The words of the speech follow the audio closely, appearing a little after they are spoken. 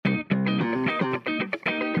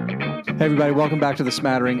Hey, everybody, welcome back to The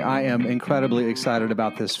Smattering. I am incredibly excited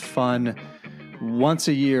about this fun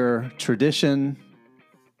once-a-year tradition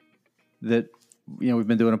that, we've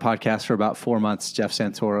been doing a podcast for about 4 months, Jeff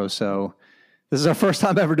Santoro. So this is our first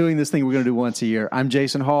time ever doing this thing we're going to do once a year. I'm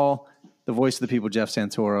Jason Hall, the voice of the people, Jeff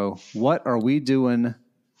Santoro. What are we doing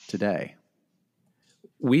today?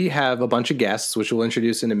 We have a bunch of guests, which we'll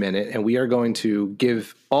introduce in a minute, and we are going to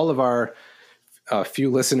give all of our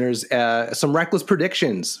few listeners some reckless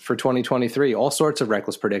predictions for 2023, all sorts of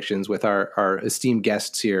reckless predictions with our esteemed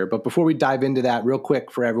guests here. But before we dive into that, real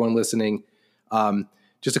quick for everyone listening,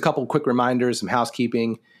 just a couple quick reminders, some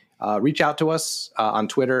housekeeping. Reach out to us on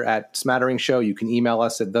Twitter at Smattering Show. You can email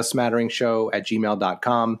us at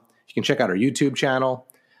thesmatteringshow@gmail.com. You can check out our YouTube channel.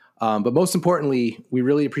 But most importantly, we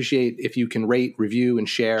really appreciate if you can rate, review, and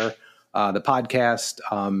share the podcast,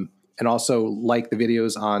 and also like the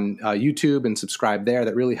videos on YouTube and subscribe there.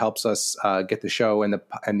 That really helps us get the show and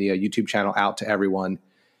the YouTube channel out to everyone,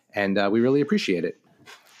 and we really appreciate it.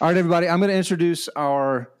 All right, everybody, I'm going to introduce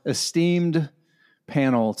our esteemed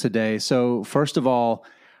panel today. So first of all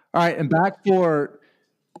right, and back for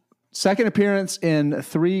second appearance in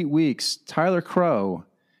 3 weeks, Tyler Crow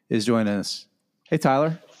is joining us. Hey,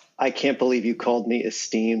 Tyler. I can't believe you called me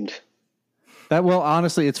esteemed. Well,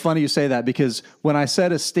 honestly, it's funny you say that because when I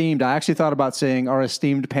said esteemed, I actually thought about saying our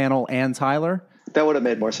esteemed panel and Tyler. That would have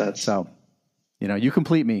made more sense. So, you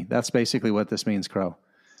complete me. That's basically what this means, Crow.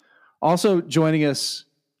 Also joining us,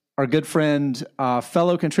 our good friend,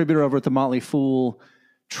 fellow contributor over at The Motley Fool,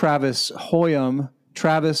 Travis Hoyam.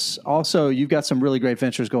 Travis, also, you've got some really great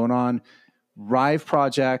ventures going on. Rive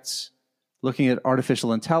projects, looking at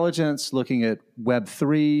artificial intelligence, looking at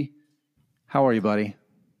Web3. How are you, buddy?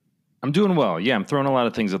 I'm doing well. Yeah, I'm throwing a lot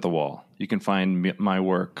of things at the wall. You can find my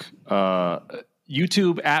work.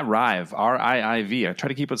 YouTube at Rive, R-I-I-V. I try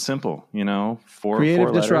to keep it simple,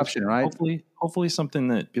 Creative disruption, right? Hopefully something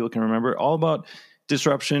that people can remember. All about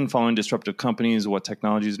disruption, following disruptive companies, what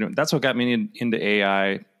technology is doing. That's what got me into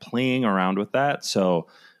AI, playing around with that. So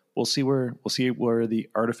we'll see where the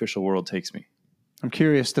artificial world takes me. I'm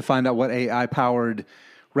curious to find out what AI-powered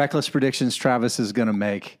reckless predictions Travis is going to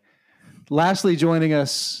make. Lastly, joining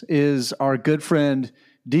us is our good friend,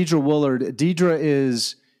 Deidre Woolard. Deidre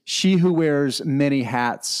is she who wears many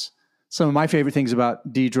hats. Some of my favorite things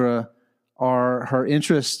about Deidre are her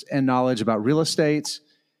interest and knowledge about real estate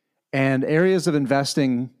and areas of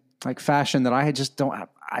investing like fashion that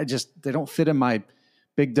they don't fit in my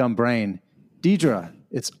big dumb brain. Deidre,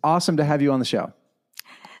 it's awesome to have you on the show.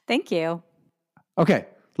 Thank you. Okay,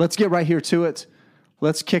 let's get right here to it.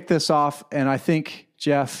 Let's kick this off. And I think,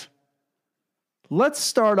 Jeff, let's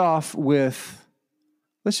start off with,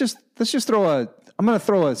 I'm going to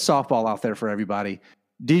throw a softball out there for everybody.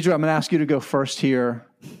 Deidre, I'm going to ask you to go first here,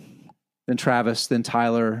 then Travis, then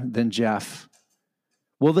Tyler, then Jeff.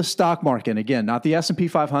 Will the stock market, again, not the S&P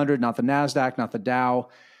 500, not the NASDAQ, not the Dow,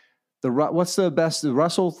 what's the best, the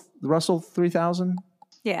Russell 3000?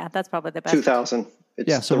 Yeah, that's probably the best. 2000.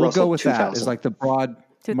 So we'll go with 2000. That as like the broad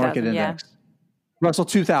market index. Yeah. Russell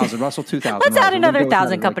 2000. Let's add another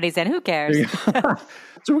 1,000 companies in. Who cares? So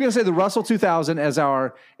we're going to say the Russell 2000 as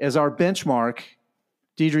our benchmark.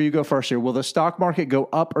 Deidre, you go first here. Will the stock market go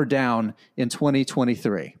up or down in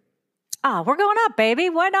 2023? We're going up,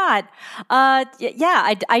 baby. Why not?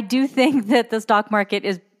 I do think that the stock market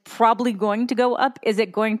is probably going to go up. Is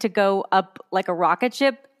it going to go up like a rocket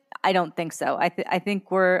ship? I don't think so. I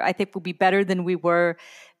think we'll be better than we were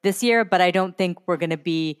this year, but I don't think we're going to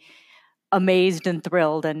be amazed and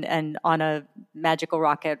thrilled and on a magical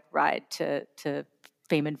rocket ride to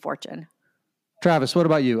fame and fortune. Travis, what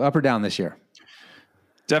about you? Up or down this year?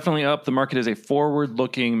 Definitely up. The market is a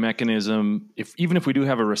forward-looking mechanism. Even if we do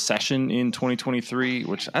have a recession in 2023,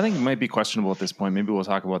 which I think might be questionable at this point, maybe we'll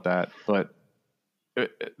talk about that. But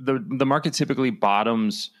the market typically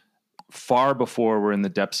bottoms far before we're in the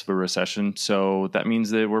depths of a recession. So that means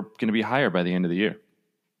that we're going to be higher by the end of the year.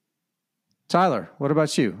 Tyler, what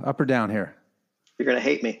about you? Up or down here? You're going to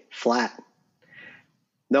hate me. Flat.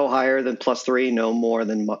 No higher than +3, no more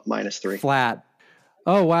than -3. Flat.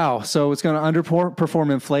 Oh, wow. So it's going to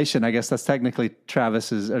underperform inflation. I guess that's technically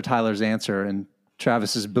Travis's or Tyler's answer, and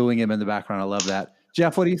Travis is booing him in the background. I love that.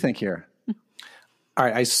 Jeff, what do you think here? All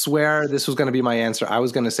right, I swear this was going to be my answer. I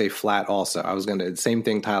was going to say flat also. I was going to, same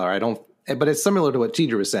thing, Tyler. But it's similar to what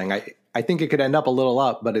Deidre was saying. I think it could end up a little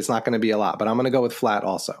up, but it's not going to be a lot. But I'm going to go with flat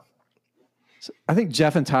also. So I think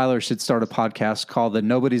Jeff and Tyler should start a podcast called the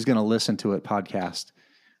Nobody's Going to Listen to It podcast.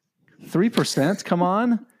 3%? Come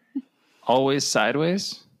on. Always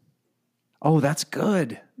sideways? Oh, that's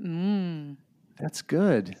good. That's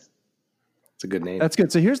good. It's a good name. That's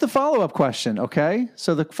good. So here's the follow-up question, okay?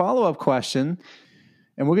 So the follow-up question,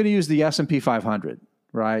 and we're going to use the S&P 500,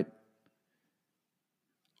 right?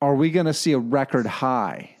 Are we going to see a record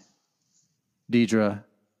high, Deidre,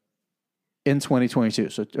 in 2022,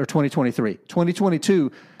 or 2023?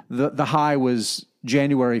 2022, the high was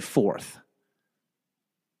January 4th.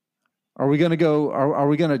 Are we going to go? Are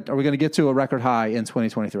we going to get to a record high in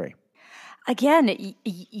 2023? Again,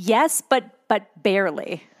 yes, but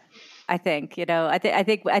barely. I think I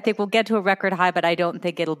think we'll get to a record high, but I don't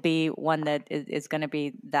think it'll be one that is going to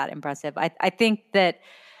be that impressive. I think that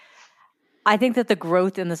the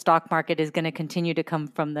growth in the stock market is going to continue to come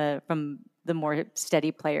from the more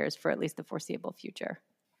steady players for at least the foreseeable future.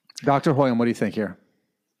 Dr. Hoyam, what do you think here?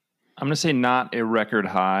 I'm going to say not a record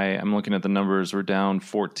high. I'm looking at the numbers. We're down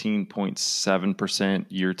 14.7%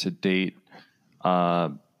 year to date.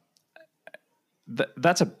 That's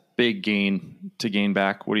a big gain to gain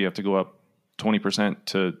back. What do you have to go up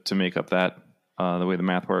 20% to make up that, the way the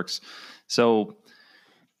math works? So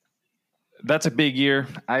that's a big year.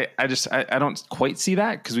 I don't quite see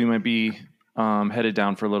that because we might be headed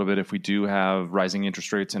down for a little bit if we do have rising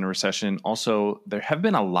interest rates and a recession. Also, there have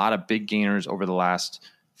been a lot of big gainers over the last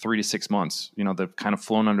 3 to 6 months. They've kind of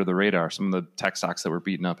flown under the radar. Some of the tech stocks that were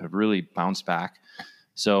beaten up have really bounced back.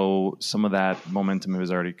 So some of that momentum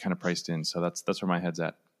is already kind of priced in. So that's where my head's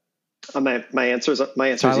at. My answer is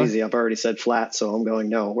easy. I've already said flat, so I'm going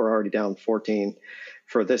no. We're already down 14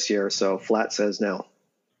 for this year, so flat says no.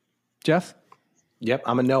 Jeff? Yep,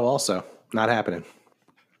 I'm a no also. Not happening.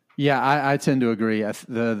 Yeah, I tend to agree.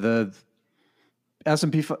 The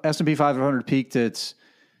S&P 500 peaked at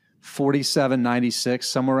 47.96,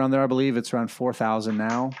 somewhere around there, I believe. It's around 4,000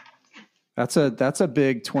 now. That's a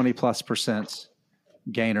big 20+%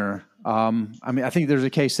 gainer. I think there's a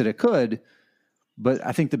case that it could, but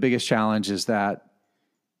I think the biggest challenge is that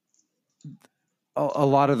a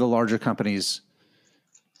lot of the larger companies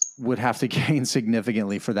would have to gain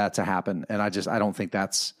significantly for that to happen. And I don't think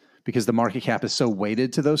that's because the market cap is so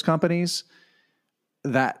weighted to those companies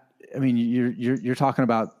that, you're talking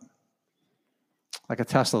about like a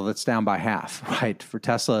Tesla that's down by half, right? For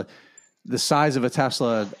Tesla, the size of a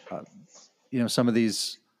Tesla, some of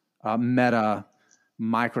these Meta,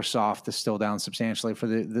 Microsoft is still down substantially. For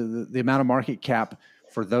the amount of market cap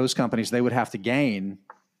for those companies they would have to gain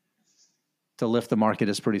to lift the market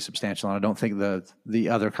is pretty substantial. And I don't think the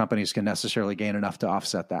other companies can necessarily gain enough to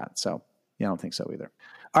offset that. So I don't think so either.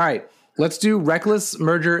 All right, let's do reckless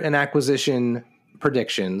merger and acquisition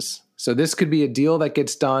predictions. So this could be a deal that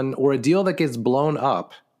gets done or a deal that gets blown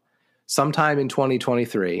up sometime in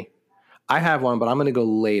 2023. I have one, but I'm going to go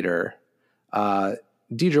later.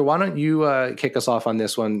 Deidre, why don't you kick us off on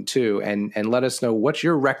this one too, and let us know what's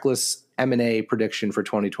your reckless M&A prediction for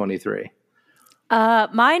 2023?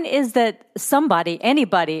 Mine is that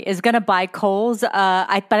anybody is going to buy Kohl's, but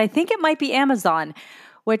I think it might be Amazon,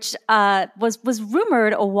 which was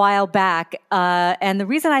rumored a while back. And the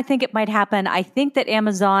reason I think it might happen, I think that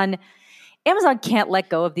Amazon can't let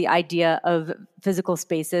go of the idea of physical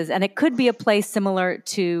spaces, and it could be a place similar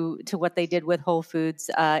to what they did with Whole Foods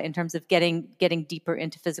in terms of getting deeper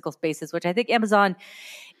into physical spaces, which I think Amazon,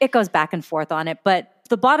 it goes back and forth on it. But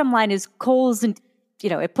the bottom line is Kohl's, and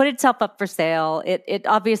it put itself up for sale. It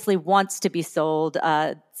obviously wants to be sold.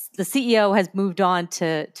 The CEO has moved on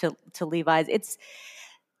to Levi's.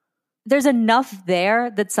 There's enough there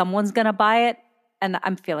that someone's going to buy it, and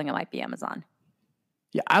I'm feeling it might be Amazon.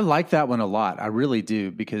 Yeah, I like that one a lot. I really do,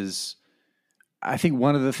 because I think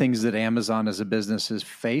one of the things that Amazon as a business is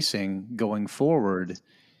facing going forward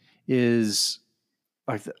is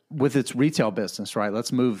like with its retail business, right?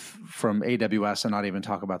 Let's move from AWS and not even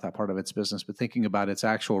talk about that part of its business, but thinking about its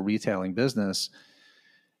actual retailing business.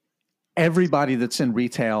 Everybody that's in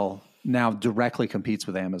retail now directly competes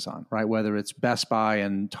with Amazon, right? Whether it's Best Buy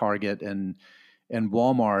and Target and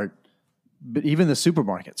Walmart, but even the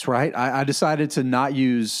supermarkets, right? I decided to not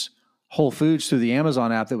use Whole Foods through the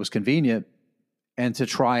Amazon app that was convenient and to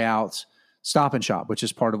try out Stop and Shop, which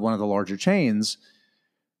is part of one of the larger chains,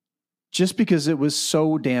 just because it was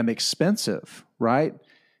so damn expensive, right?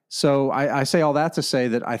 So I say all that to say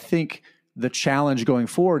that I think the challenge going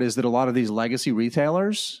forward is that a lot of these legacy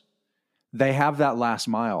retailers, they have that last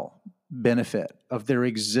mile benefit of their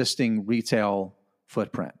existing retail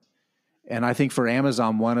footprint. And I think for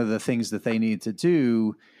Amazon, one of the things that they need to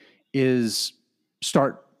do is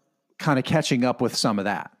start kind of catching up with some of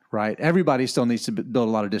that, right? Everybody still needs to build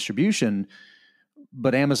a lot of distribution,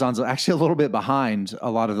 but Amazon's actually a little bit behind a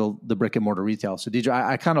lot of the brick and mortar retail. So Deidre,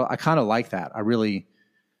 I kind of like that. I really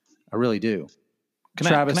do.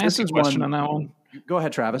 Travis, can I ask you a question on that one? Go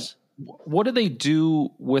ahead, Travis. what do they do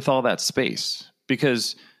with all that space?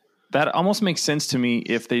 Because that almost makes sense to me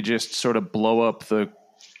if they just sort of blow up the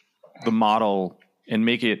model and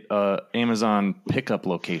make it a Amazon pickup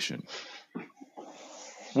location,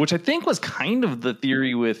 which I think was kind of the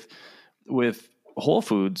theory with Whole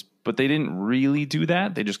Foods, but they didn't really do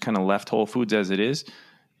that. They just kind of left Whole Foods as it is.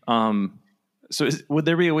 So would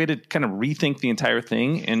there be a way to kind of rethink the entire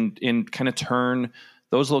thing and kind of turn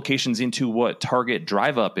those locations into what Target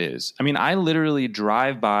Drive Up is? I mean, I literally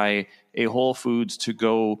drive by a Whole Foods to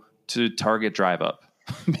go to Target Drive Up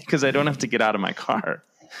because I don't have to get out of my car.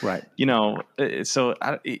 Right. So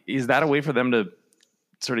is that a way for them to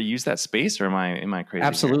sort of use that space, or am I crazy?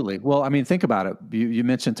 Absolutely. Here? Well, I mean, think about it. You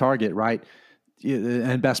mentioned Target, right?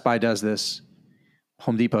 And Best Buy does this.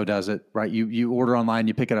 Home Depot does it, right? You order online,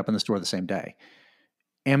 you pick it up in the store the same day.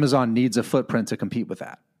 Amazon needs a footprint to compete with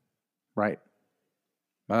that, right?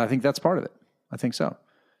 But I think that's part of it. I think so.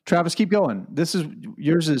 Travis, keep going.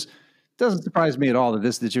 Yours doesn't surprise me at all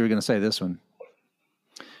that you were going to say this one.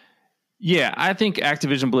 Yeah, I think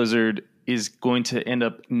Activision Blizzard is going to end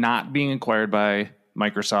up not being acquired by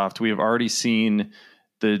Microsoft. We have already seen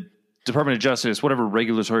the Department of Justice, whatever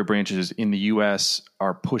regulatory branches in the U.S.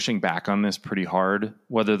 are pushing back on this pretty hard.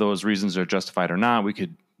 Whether those reasons are justified or not, we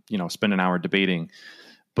could, spend an hour debating.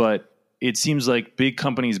 But it seems like big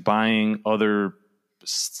companies buying other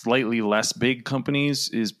slightly less big companies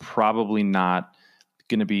is probably not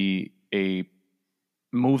going to be a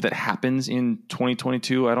move that happens in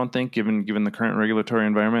 2022, I don't think, given the current regulatory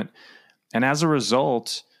environment. And as a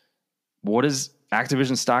result, what does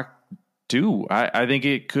Activision stock do? I think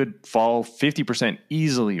it could fall 50%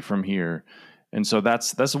 easily from here. And so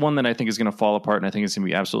that's the one that I think is going to fall apart, and I think it's going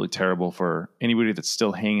to be absolutely terrible for anybody that's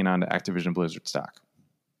still hanging on to Activision Blizzard stock.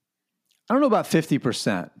 I don't know about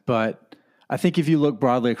 50%, but I think if you look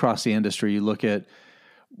broadly across the industry, you look at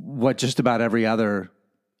what just about every other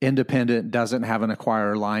independent doesn't have an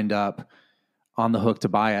acquirer lined up on the hook to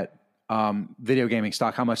buy it. Video gaming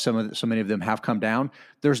stock, how much so many of them have come down.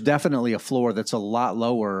 There's definitely a floor that's a lot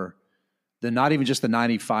lower than not even just the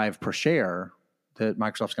 95 per share that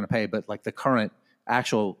Microsoft's going to pay, but like the current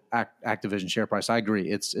actual Activision share price. I agree.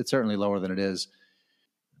 It's certainly lower than it is.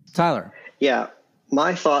 Tyler. Yeah.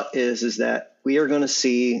 My thought is that we are going to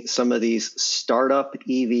see some of these startup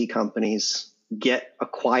EV companies get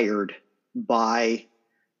acquired by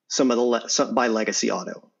by legacy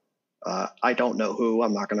auto. I don't know who.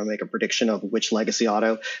 I'm not going to make a prediction of which legacy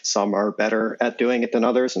auto. Some are better at doing it than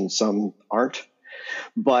others, and some aren't.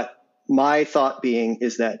 But my thought being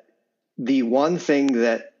is that the one thing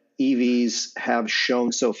that EVs have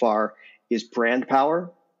shown so far is brand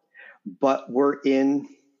power, but we're in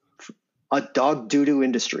a dog doo-doo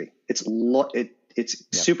industry. It's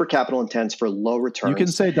super capital intense for low returns. You can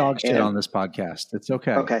say dog shit on this podcast. It's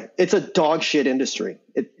okay. Okay. It's a dog shit industry.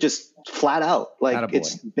 It just flat out,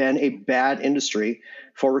 it's been a bad industry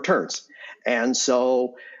for returns. And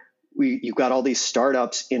so you've got all these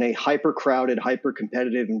startups in a hyper crowded, hyper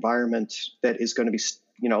competitive environment that is going to be,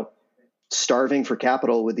 starving for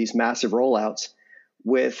capital with these massive rollouts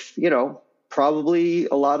with, probably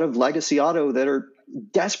a lot of legacy auto that are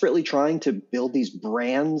desperately trying to build these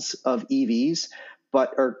brands of EVs,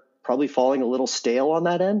 but are probably falling a little stale on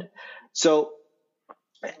that end. So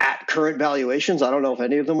at current valuations, I don't know if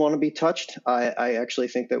any of them want to be touched. I actually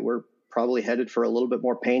think that we're probably headed for a little bit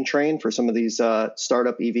more pain train for some of these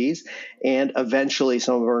startup EVs. And eventually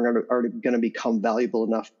some of them are going to become valuable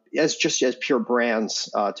enough as pure brands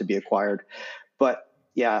to be acquired. But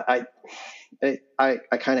yeah, I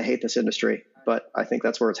kind of hate this industry, but I think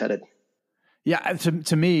that's where it's headed. Yeah,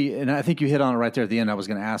 to me, and I think you hit on it right there at the end. I was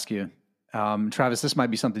going to ask you, Travis, this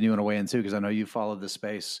might be something you want to weigh into because I know you followed this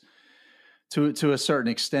space to a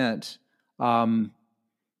certain extent.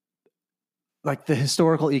 Like the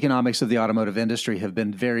historical economics of the automotive industry have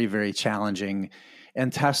been very, very challenging.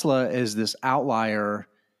 And Tesla, as this outlier,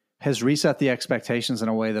 has reset the expectations in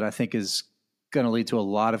a way that I think is going to lead to a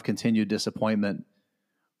lot of continued disappointment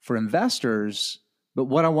for investors. But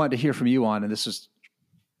what I wanted to hear from you on, and this is,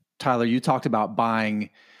 Tyler, you talked about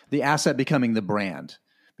buying the asset becoming the brand.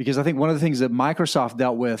 Because I think one of the things that Microsoft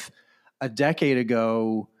dealt with a decade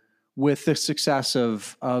ago with the success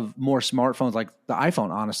of more smartphones, like the iPhone,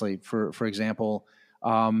 honestly, for example,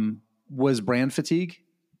 was brand fatigue,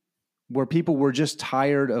 where people were just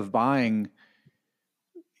tired of buying,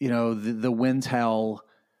 the Wintel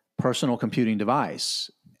personal computing device.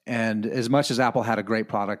 And as much as Apple had a great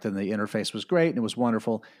product and the interface was great and it was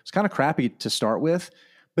wonderful, it was kind of crappy to start with,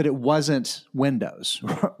 but it wasn't Windows,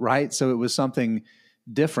 right? So it was something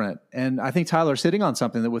different. And I think Tyler's hitting on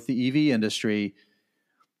something that with the EV industry,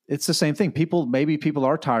 it's the same thing. Maybe people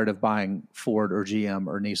are tired of buying Ford or GM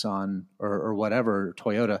or Nissan or whatever,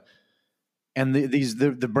 Toyota. And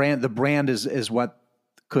the brand is what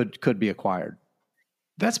could be acquired.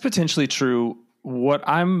 That's potentially true. What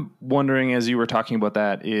I'm wondering as you were talking about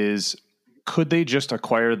that is, could they just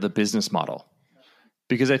acquire the business model?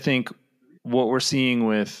 Because I think what we're seeing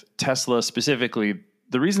with Tesla specifically,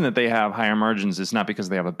 the reason that they have higher margins is not because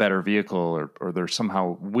they have a better vehicle or they're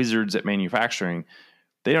somehow wizards at manufacturing.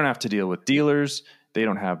 They don't have to deal with dealers. They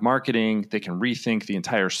don't have marketing. They can rethink the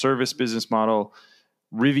entire service business model.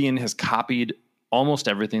 Rivian has copied almost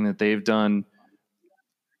everything that they've done.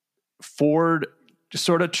 Ford just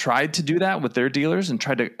sort of tried to do that with their dealers and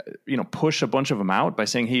tried to, push a bunch of them out by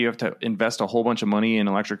saying, hey, you have to invest a whole bunch of money in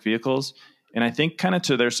electric vehicles. And I think kind of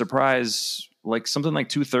to their surprise, like something like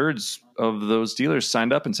 2/3 of those dealers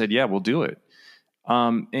signed up and said, yeah, we'll do it.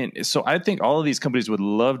 And so I think all of these companies would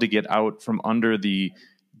love to get out from under the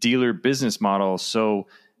dealer business model. So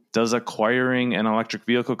does acquiring an electric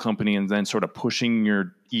vehicle company and then sort of pushing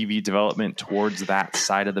your EV development towards that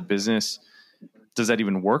side of the business, does that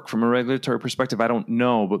even work from a regulatory perspective? I don't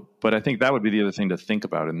know, but I think that would be the other thing to think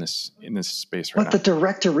about in this space right now. But the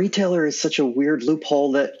direct to retailer is such a weird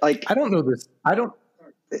loophole that, like, I don't know this.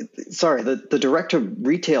 Sorry, the direct to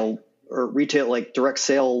retail or retail, like direct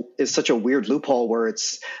sale, is such a weird loophole where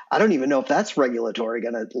I don't even know if that's regulatory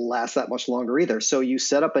going to last that much longer either. So you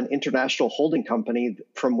set up an international holding company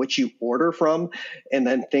from which you order from, and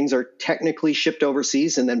then things are technically shipped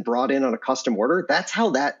overseas and then brought in on a custom order. That's how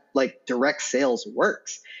that like direct sales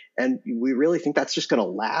works. And we really think that's just going to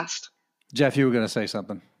last. Jeff, you were going to say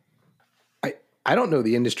something. I don't know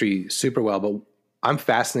the industry super well, but I'm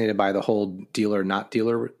fascinated by the whole dealer, not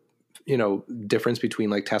dealer, difference between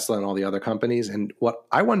like Tesla and all the other companies. And what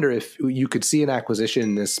I wonder if you could see an acquisition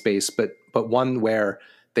in this space, but one where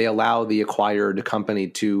they allow the acquired company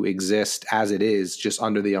to exist as it is, just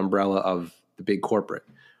under the umbrella of the big corporate,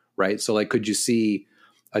 right? So like, could you see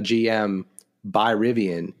a GM buy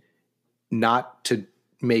Rivian, not to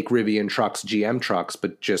make Rivian trucks GM trucks,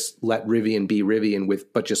 but just let Rivian be Rivian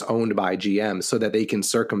but just owned by GM, so that they can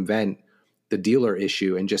circumvent the dealer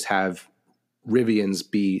issue and just have Rivians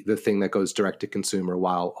be the thing that goes direct to consumer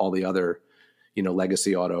while all the other,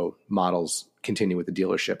 legacy auto models continue with the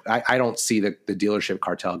dealership. I don't see the dealership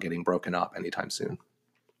cartel getting broken up anytime soon.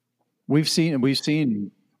 We've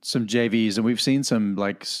seen some JVs and we've seen some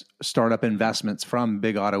like startup investments from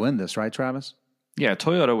big auto in this, right, Travis? Yeah,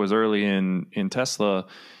 Toyota was early in Tesla,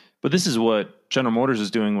 but this is what General Motors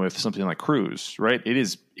is doing with something like Cruise, right? It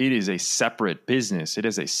is a separate business. It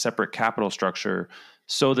is a separate capital structure,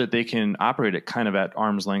 so that they can operate it kind of at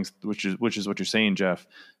arm's length, which is what you're saying, Jeff.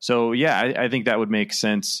 So yeah, I think that would make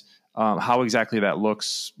sense. How exactly that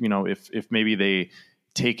looks, if maybe they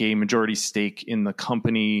take a majority stake in the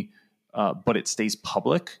company, but it stays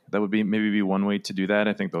public, that would be one way to do that.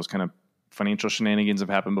 I think those kind of financial shenanigans have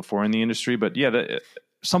happened before in the industry, but yeah,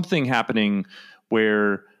 something happening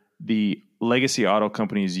where the legacy auto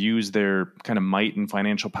companies use their kind of might and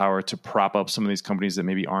financial power to prop up some of these companies that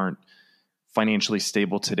maybe aren't financially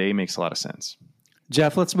stable today makes a lot of sense.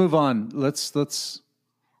 Jeff, let's move on. Let's.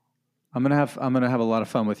 I'm gonna have a lot of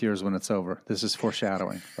fun with yours when it's over. This is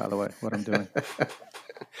foreshadowing, by the way, what I'm doing.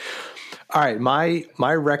 All right, my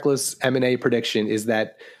reckless M&A prediction is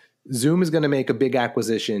that Zoom is going to make a big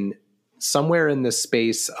acquisition somewhere in the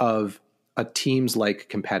space of a Teams-like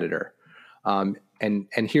competitor, and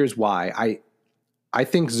here's why. I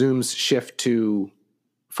think Zoom's shift to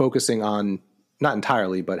focusing on, not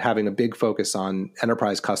entirely, but having a big focus on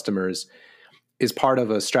enterprise customers is part of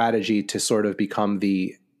a strategy to sort of become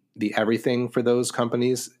the everything for those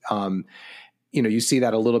companies. You see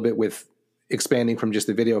that a little bit with expanding from just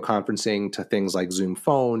the video conferencing to things like Zoom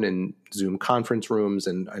Phone and Zoom conference rooms,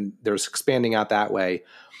 and there's expanding out that way.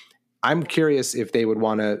 I'm curious if they would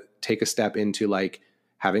want to take a step into like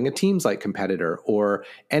having a Teams-like competitor or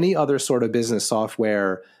any other sort of business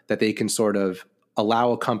software that they can sort of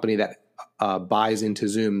allow a company that buys into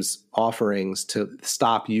Zoom's offerings to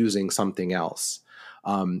stop using something else.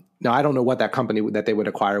 Now, I don't know what that company that they would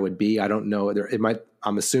acquire would be. I don't know.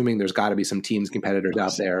 I'm assuming there's got to be some Teams competitors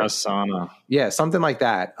out there. Asana. Yeah, something like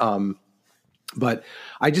that. But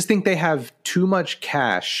I just think they have too much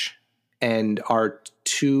cash and are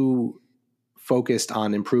too focused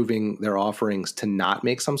on improving their offerings to not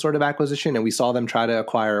make some sort of acquisition. And we saw them try to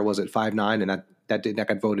acquire, was it Five9? And that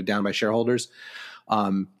got voted down by shareholders.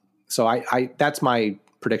 So I that's my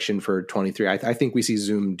prediction for 23. I think we see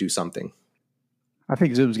Zoom do something. I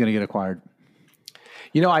think Zoom's going to get acquired.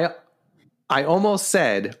 I almost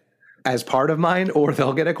said as part of mine, or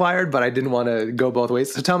they'll get acquired, but I didn't want to go both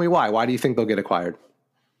ways. So tell me why. Why do you think they'll get acquired?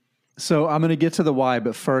 So I'm going to get to the why,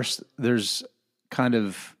 but first there's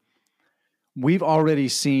we've already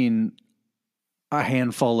seen a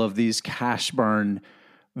handful of these cash burn,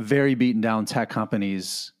 very beaten down tech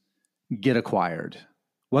companies get acquired.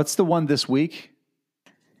 What's the one this week?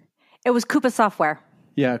 It was Coupa Software.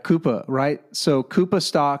 Yeah, Coupa, right? So Coupa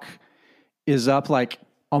stock is up like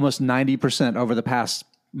almost 90% over the past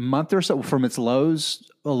month or so from its lows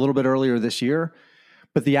a little bit earlier this year.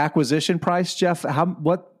 But the acquisition price, Jeff,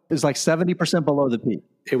 what is like 70% below the peak?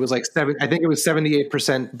 It was like I think it was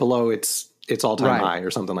 78% below its all-time high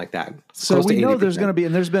or something like that. So we know there's going to be,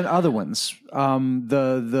 and there's been other ones.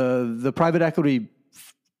 The private equity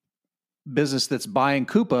business that's buying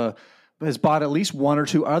Coupa has bought at least one or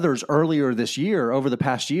two others earlier this year, over the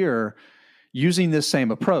past year, using this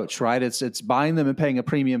same approach, right? It's buying them and paying a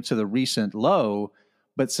premium to the recent low,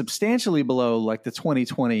 but substantially below like the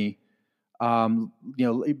 2020,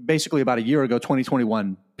 basically about a year ago,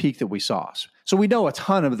 2021 peak that we saw. So we know a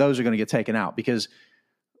ton of those are going to get taken out because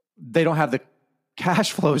they don't have the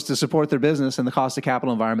cash flows to support their business, and the cost of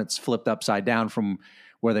capital environment's flipped upside down from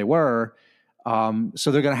where they were.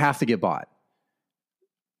 So they're going to have to get bought.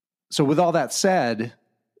 So with all that said,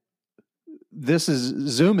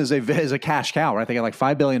 Zoom is a cash cow, right? They got like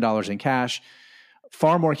 $5 billion in cash,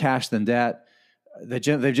 far more cash than debt. They've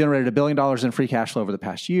generated $1 billion in free cash flow over the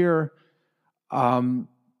past year. Eric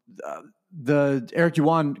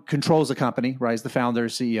Yuan controls the company, right? He's the founder,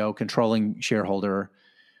 CEO, controlling shareholder.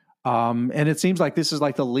 And it seems like this is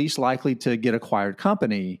like the least likely to get acquired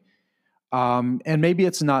company. And maybe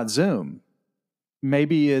it's not Zoom.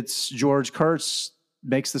 Maybe it's George Kurtz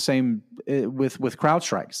makes the same with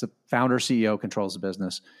CrowdStrike. The founder, CEO, controls the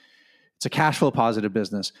business. It's a cash flow positive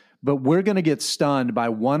business. But we're going to get stunned by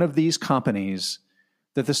one of these companies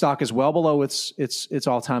that the stock is well below its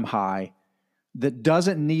all-time high, that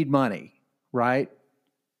doesn't need money, right?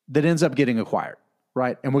 That ends up getting acquired.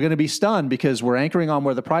 Right. And we're going to be stunned because we're anchoring on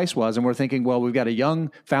where the price was. And we're thinking, well, we've got a young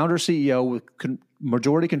founder CEO with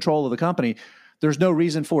majority control of the company. There's no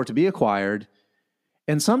reason for it to be acquired.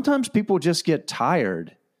 And sometimes people just get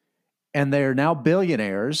tired and they're now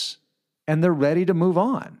billionaires and they're ready to move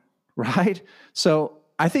on. Right. So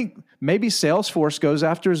I think maybe Salesforce goes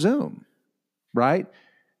after Zoom. Right.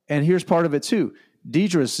 And here's part of it too.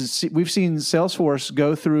 Deidre, we've seen Salesforce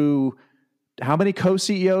go through how many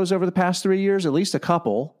co-CEOs over the past 3 years? At least a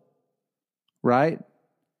couple, right?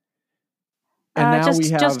 And now we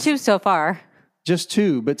have just two so far. Just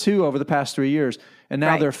two, but two over the past 3 years. And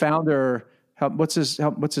now their founder, what's his?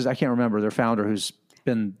 I can't remember their founder, who's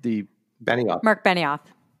been the Benioff. Mark Benioff.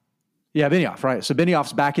 Yeah, Benioff, right? So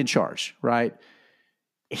Benioff's back in charge, right?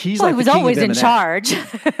 He was always in charge.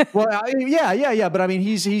 Well, yeah. But I mean,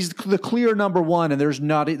 he's the clear number one, and there's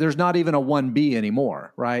not even a 1B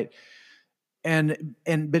anymore, right?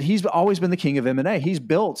 But he's always been the king of M&A. He's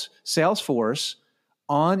built Salesforce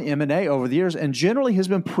on M&A over the years and generally has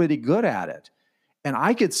been pretty good at it. And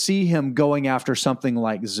I could see him going after something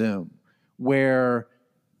like Zoom, where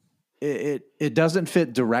it doesn't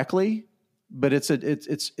fit directly, but it's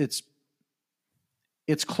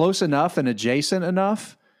close enough and adjacent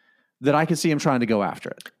enough that I could see him trying to go after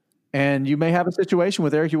it. And you may have a situation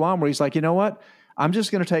with Eric Yuan where he's like, you know what? I'm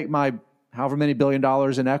just going to take my however many $1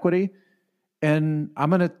 billion in equity, and I'm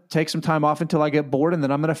going to take some time off until I get bored, and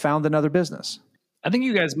then I'm going to found another business. I think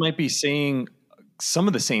you guys might be saying some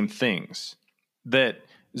of the same things, that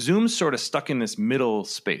Zoom's sort of stuck in this middle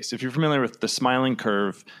space. If you're familiar with the smiling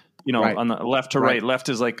curve, on the left to right, left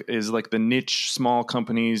is like the niche small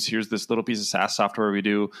companies. Here's this little piece of SaaS software we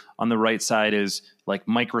do. On the right side is like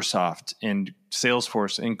Microsoft and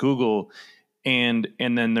Salesforce and Google. And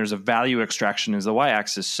then there's a value extraction is the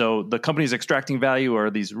y-axis. So the companies extracting value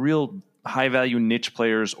are these real high value niche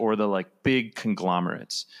players or the like big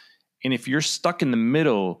conglomerates. And if you're stuck in the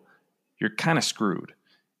middle, you're kind of screwed.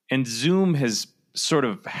 And Zoom has sort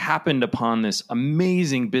of happened upon this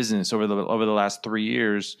amazing business over the last 3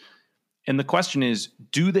 years. And the question is,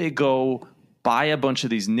 do they go buy a bunch of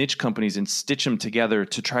these niche companies and stitch them together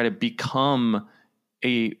to try to become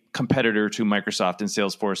a competitor to Microsoft and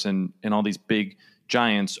Salesforce and all these big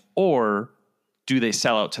giants, or do they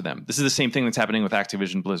sell out to them? This is the same thing that's happening with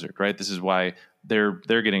Activision Blizzard, right? This is why they're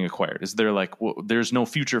getting acquired. Is they're like, well, there's no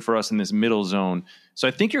future for us in this middle zone. So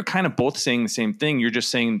I think you're kind of both saying the same thing. You're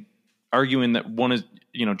just arguing that one is,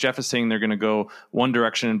 Jeff is saying they're going to go one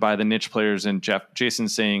direction and buy the niche players, and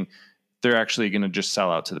Jason's saying they're actually going to just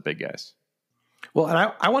sell out to the big guys. Well,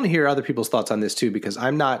 and I want to hear other people's thoughts on this too, because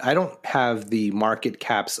I don't have the market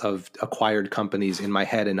caps of acquired companies in my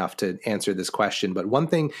head enough to answer this question. But one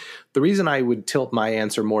thing, the reason I would tilt my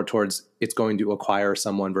answer more towards it's going to acquire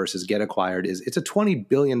someone versus get acquired is it's a $20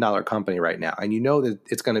 billion company right now. And you know that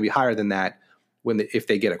it's going to be higher than that if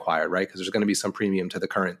they get acquired, right? Because there's going to be some premium to the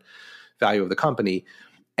current value of the company.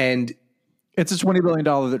 And it's a $20 billion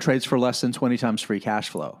that trades for less than 20 times free cash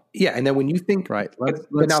flow. Yeah. And then when you think, right. But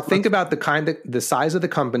now think about the size of the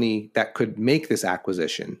company that could make this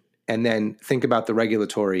acquisition, and then think about the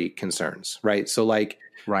regulatory concerns, right? So like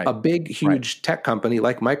a big, huge tech company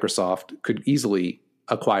like Microsoft could easily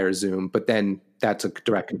acquire Zoom, but then that's a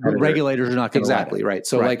direct competitor. The regulators are not going to exactly right.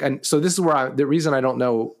 So and so this is where the reason I don't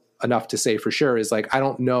know enough to say for sure is like, I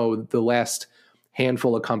don't know the last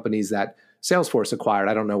handful of companies that Salesforce acquired.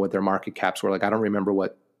 I don't know what their market caps were. Like, I don't remember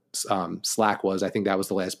what Slack was. I think that was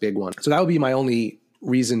the last big one. So that would be my only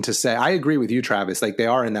reason to say, I agree with you, Travis. Like, they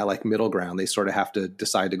are in that like middle ground. They sort of have to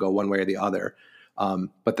decide to go one way or the other.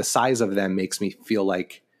 But the size of them makes me feel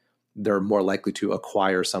like they're more likely to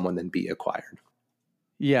acquire someone than be acquired.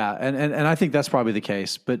 Yeah. And I think that's probably the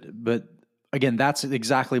case. But again, that's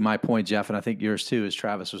exactly my point, Jeff. And I think yours too, as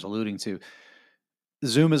Travis was alluding to.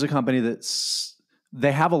 Zoom is a company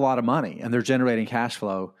they have a lot of money and they're generating cash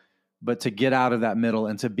flow, but to get out of that middle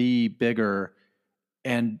and to be bigger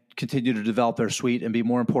and continue to develop their suite and be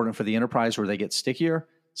more important for the enterprise where they get stickier,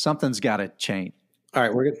 something's got to change. All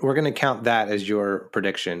right, we're going to count that as your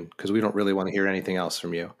prediction because we don't really want to hear anything else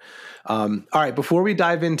from you. All right, before we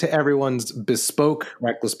dive into everyone's bespoke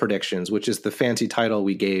reckless predictions, which is the fancy title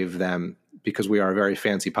we gave them because we are a very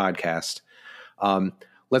fancy podcast,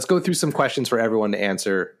 let's go through some questions for everyone to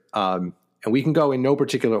answer. And we can go in no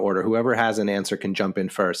particular order. Whoever has an answer can jump in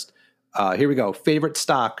first. Here we go. Favorite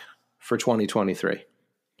stock for 2023?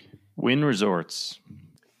 Wynn Resorts.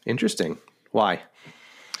 Interesting. Why?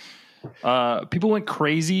 People went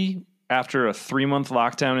crazy after a 3-month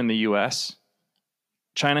lockdown in the U.S.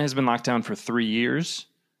 China has been locked down for 3 years.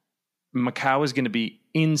 Macau is going to be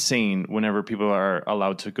insane whenever people are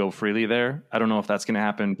allowed to go freely there. I don't know if that's going to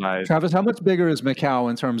happen by... Travis, how much bigger is Macau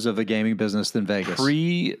in terms of the gaming business than Vegas?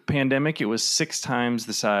 Pre-pandemic, it was 6 times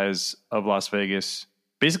the size of Las Vegas,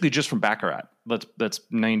 basically just from Baccarat. That's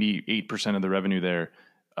 98% of the revenue there.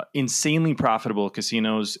 Insanely profitable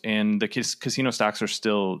casinos, and the casino stocks are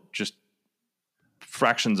still just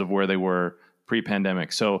fractions of where they were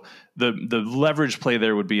pre-pandemic. So the leverage play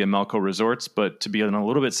there would be Melco Resorts, but to be on a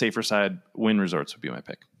little bit safer side, Wynn Resorts would be my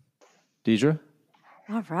pick. Deidre?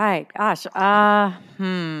 All right. Gosh.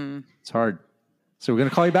 It's hard. So we're going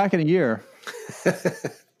to call you back in a year.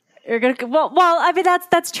 You're gonna well. I mean,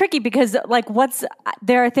 that's tricky because like,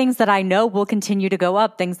 there are things that I know will continue to go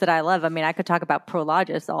up. Things that I love. I mean, I could talk about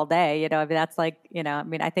Prologis all day. I mean, that's like, I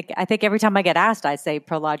mean, I think every time I get asked, I say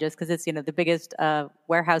Prologis because it's the biggest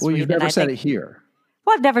warehouse. Well, you've never said it here.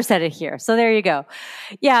 Well, I've never said it here, so there you go.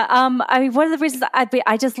 Yeah, I mean, one of the reasons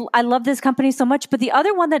I love this company so much, but the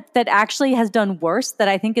other one that actually has done worse that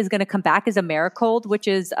I think is going to come back is Americold, which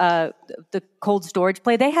is the cold storage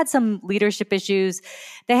play. They had some leadership issues.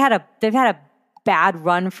 They've had a bad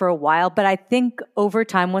run for a while, but I think over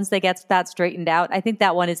time, once they get that straightened out, I think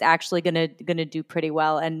that one is actually going to do pretty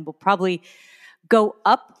well and will probably go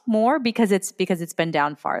up more because it's been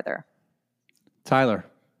down farther. Tyler.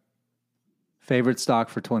 Favorite stock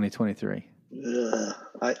for 2023?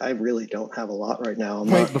 I really don't have a lot right now.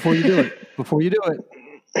 Before you do it,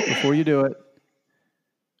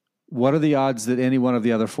 what are the odds that any one of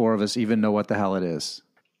the other four of us even know what the hell it is?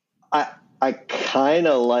 I kind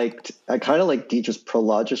of like Deidre's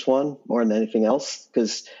Prologis one more than anything else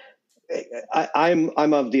because I'm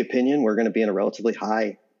of the opinion we're going to be in a relatively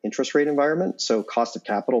high interest rate environment, so cost of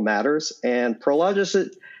capital matters, and Prologis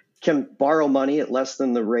can borrow money at less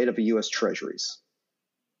than the rate of a U.S. Treasuries.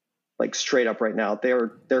 Like straight up right now,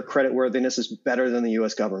 their credit worthiness is better than the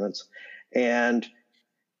U.S. government's. And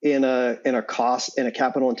in a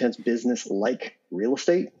capital intense business like real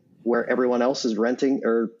estate, where everyone else is renting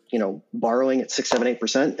or borrowing at 6, 7,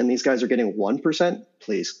 8%, and these guys are getting 1%,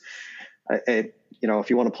 please. If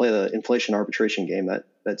you want to play the inflation arbitration game,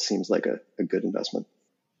 that seems like a good investment.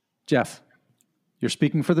 Jeff, you're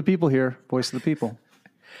speaking for the people here, voice of the people.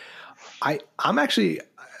 I'm actually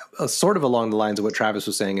sort of along the lines of what Travis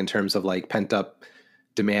was saying in terms of like pent up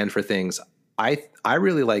demand for things. I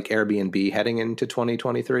really like Airbnb heading into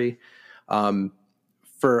 2023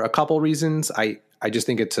 for a couple reasons. I just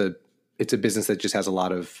think it's a business that just has a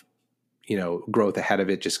lot of growth ahead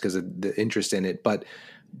of it just because of the interest in it. But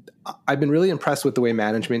I've been really impressed with the way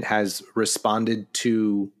management has responded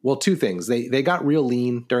to, well, two things. They got real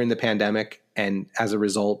lean during the pandemic, and as a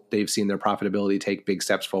result, they've seen their profitability take big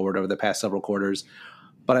steps forward over the past several quarters.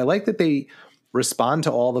 But I like that they respond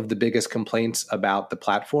to all of the biggest complaints about the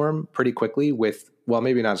platform pretty quickly with, well,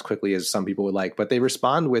 maybe not as quickly as some people would like, but they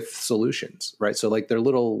respond with solutions, right? So like their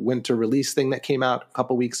little winter release thing that came out a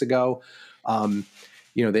couple weeks ago,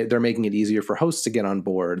 they're making it easier for hosts to get on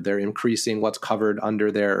board. They're increasing what's covered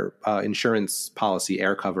under their insurance policy,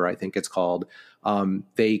 AirCover, I think it's called.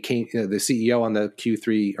 The CEO on the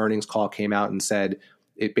Q3 earnings call came out and said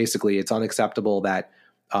it's unacceptable that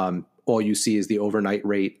all you see is the overnight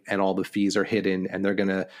rate and all the fees are hidden, and they're going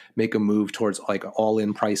to make a move towards like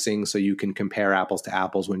all-in pricing so you can compare apples to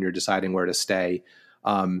apples when you're deciding where to stay.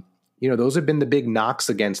 Those have been the big knocks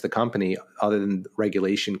against the company, other than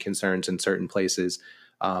regulation concerns in certain places.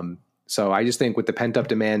 So I just think with the pent-up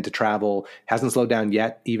demand to travel, hasn't slowed down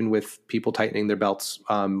yet, even with people tightening their belts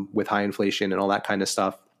with high inflation and all that kind of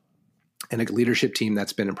stuff. And a leadership team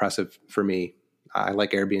that's been impressive for me. I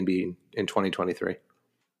like Airbnb in 2023.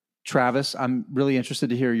 Travis, I'm really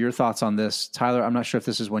interested to hear your thoughts on this. Tyler, I'm not sure if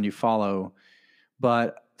this is one you follow,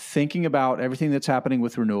 but thinking about everything that's happening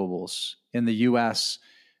with renewables in the U.S.,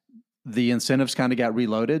 the incentives kind of got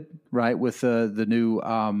reloaded, right, with the new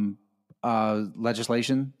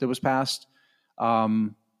legislation that was passed.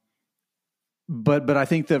 But I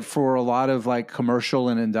think that for a lot of like commercial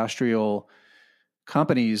and industrial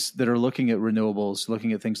companies that are looking at renewables,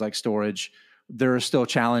 looking at things like storage, there are still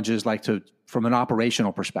challenges from an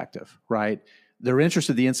operational perspective, right? They're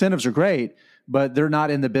interested. The incentives are great, but they're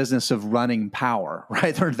not in the business of running power,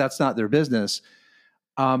 right? That's not their business.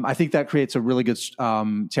 I think that creates a really good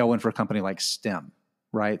tailwind for a company like Stem,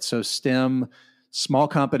 right? So Stem, small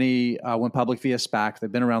company, went public via SPAC.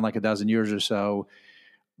 They've been around like a dozen years or so.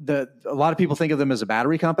 A lot of people think of them as a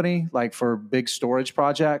battery company, like for big storage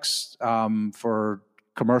projects, for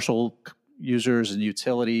commercial users and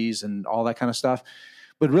utilities and all that kind of stuff.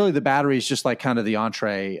 But really the battery is just like kind of the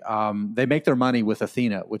entree. They make their money with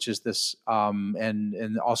Athena, which is this,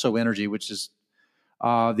 and also Energy, which is,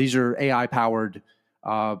 these are AI powered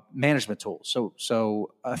management tools.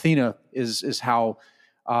 So Athena is how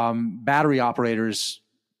battery operators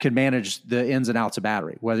can manage the ins and outs of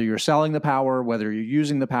battery, whether you're selling the power, whether you're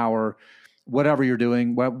using the power, whatever you're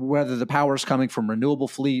doing, whether the power is coming from renewable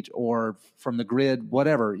fleet or from the grid,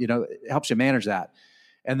 whatever, it helps you manage that.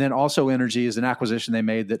 And then also Energy is an acquisition they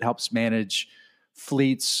made that helps manage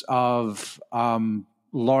fleets of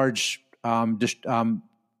large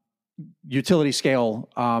utility scale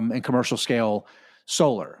and commercial scale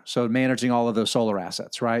solar. So managing all of those solar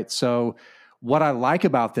assets, right? So what I like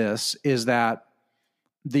about this is that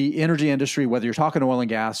the energy industry, whether you're talking oil and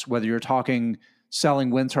gas, whether you're talking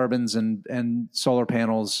selling wind turbines and solar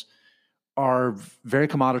panels, are very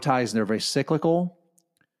commoditized and they're very cyclical.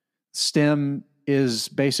 Stem is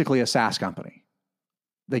basically a SaaS company.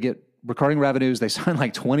 They get recurring revenues. They sign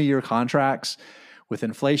like 20-year contracts with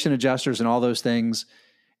inflation adjusters and all those things.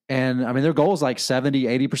 And I mean, their goal is like 70,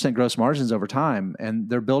 80% gross margins over time. And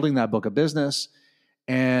they're building that book of business.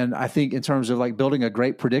 And I think in terms of like building a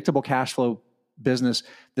great predictable cash flow business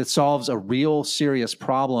that solves a real serious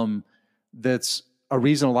problem, that's a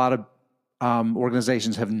reason a lot of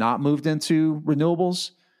organizations have not moved into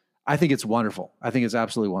renewables. I think it's wonderful. I think it's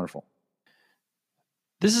absolutely wonderful.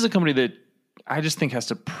 This is a company that I just think has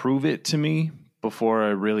to prove it to me before I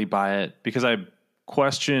really buy it, because I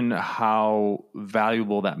question how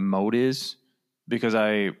valuable that moat is, because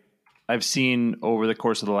I've seen over the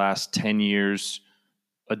course of the last 10 years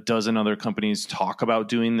a dozen other companies talk about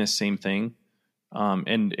doing this same thing,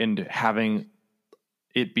 and having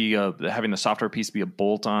it be having the software piece be a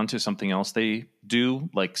bolt on to something else they do.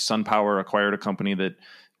 Like SunPower acquired a company that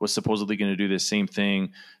was supposedly going to do this same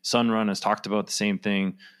thing. Sunrun has talked about the same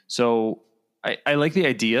thing. So I like the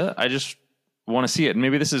idea. I just want to see it. And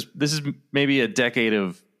maybe this is maybe a decade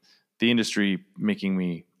of the industry making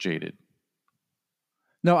me jaded.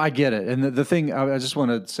 No, I get it. And the thing, I just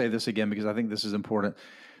want to say this again, because I think this is important.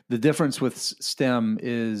 The difference with Stem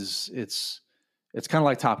is it's kind of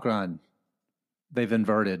like Top Gun. They've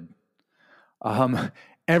inverted.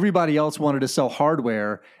 Everybody else wanted to sell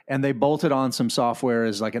hardware, and they bolted on some software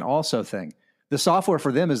as like an also thing. The software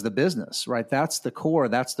for them is the business, right? That's the core.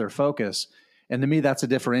 That's their focus. And to me, that's a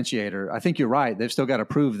differentiator. I think you're right. They've still got to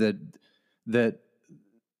prove that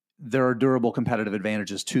there are durable competitive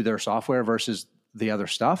advantages to their software versus the other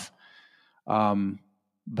stuff.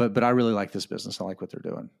 But I really like this business. I like what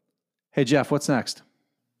they're doing. Hey, Jeff, what's next?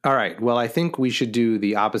 All right. Well, I think we should do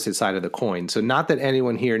the opposite side of the coin. So not that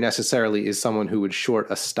anyone here necessarily is someone who would short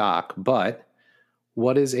a stock, but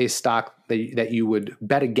what is a stock that you would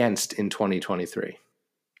bet against in 2023?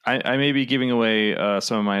 I may be giving away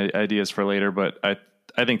some of my ideas for later, but I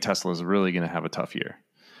think Tesla is really going to have a tough year.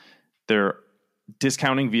 They're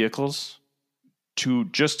discounting vehicles to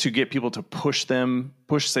get people to push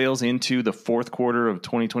sales into the fourth quarter of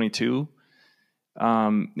 2022.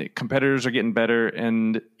 Competitors are getting better,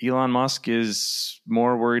 and Elon Musk is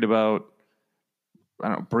more worried about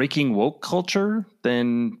breaking woke culture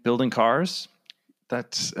than building cars.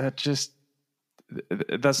 That's not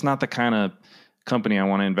the kind of company I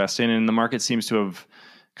want to invest in, and the market seems to have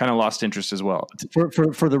kind of lost interest as well.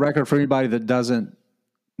 For the record, for anybody that doesn't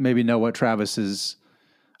maybe know what Travis is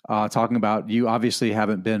talking about, you obviously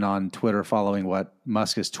haven't been on Twitter following what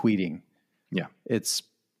Musk is tweeting. Yeah,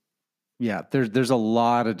 there's a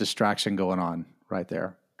lot of distraction going on right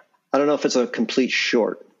there. I don't know if it's a complete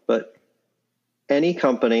short, but any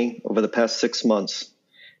company over the past 6 months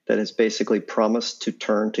that has basically promised to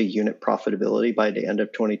turn to unit profitability by the end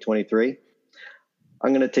of 2023,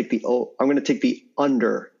 I'm going to take the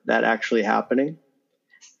under that actually happening.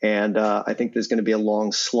 And I think there's going to be a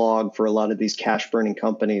long slog for a lot of these cash burning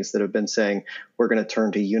companies that have been saying we're going to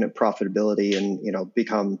turn to unit profitability and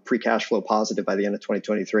become free cash flow positive by the end of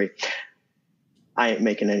 2023. I ain't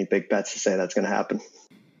making any big bets to say that's going to happen.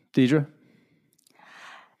 Deidre?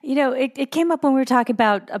 It came up when we were talking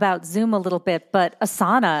about Zoom a little bit, but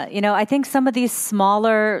Asana, I think some of these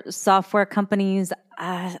smaller software companies,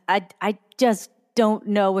 I just don't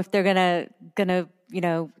know if they're gonna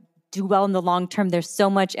do well in the long term. There's so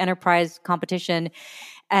much enterprise competition,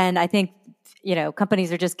 and I think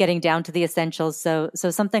companies are just getting down to the essentials. So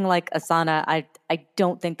something like Asana, I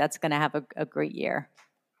don't think that's going to have a great year.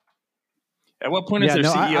 At what point is their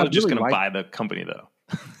CEO just going to buy the company, though?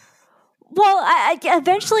 Well,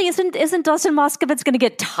 eventually, isn't Dustin Moskovitz going to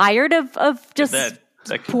get tired of just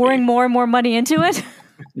pouring more and more money into it?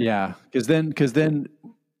 Yeah, because then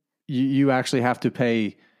you actually have to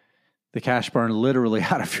pay the cash burn literally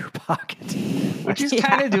out of your pocket, which he's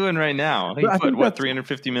kind of doing right now. He put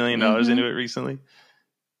 $350 million into it recently.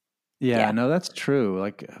 Yeah, no, that's true.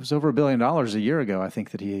 Like it was over $1 billion a year ago. I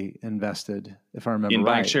think that he invested, if I remember in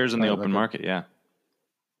right, buying shares in the open market. Yeah,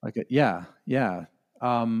 yeah.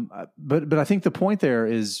 But I think the point there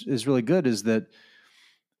is really good. Is that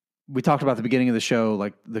we talked about at the beginning of the show,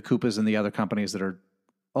 like the Coupas and the other companies that are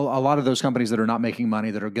a lot of those companies that are not making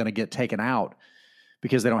money that are going to get taken out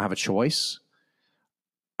because they don't have a choice.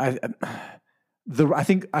 I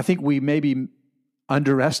think we maybe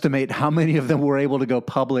underestimate how many of them were able to go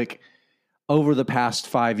public over the past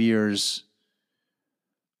 5 years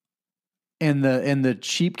in the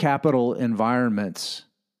cheap capital environments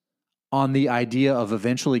on the idea of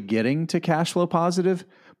eventually getting to cash flow positive,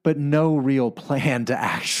 but no real plan to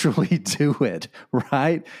actually do it,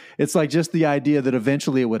 right? It's like just the idea that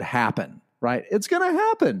eventually it would happen, right? It's going to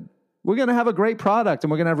happen. We're going to have a great product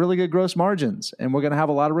and we're going to have really good gross margins and we're going to have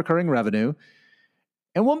a lot of recurring revenue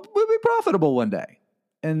and we'll be profitable one day.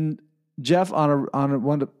 And Jeff, on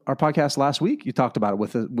one of our podcasts last week, you talked about it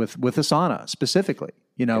with Asana specifically,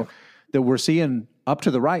 that we're seeing up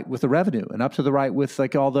to the right with the revenue and up to the right with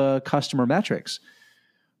like all the customer metrics.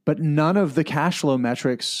 But none of the cash flow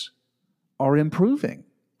metrics are improving.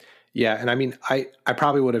 Yeah, and I mean, I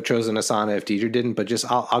probably would have chosen Asana if Deidre didn't, but just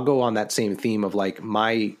I'll go on that same theme of like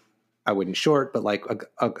I wouldn't short, but like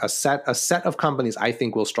a set of companies I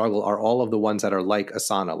think will struggle are all of the ones that are like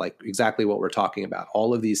Asana, like exactly what we're talking about.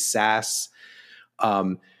 All of these SaaS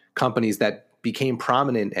companies that became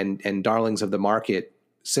prominent and darlings of the market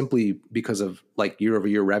simply because of like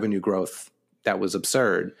year-over-year revenue growth that was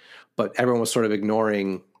absurd, but everyone was sort of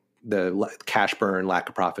ignoring the cash burn, lack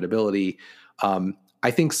of profitability.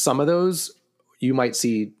 I think some of those you might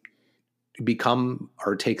see become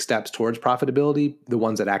or take steps towards profitability. The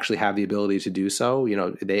ones that actually have the ability to do so,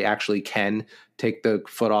 they actually can take the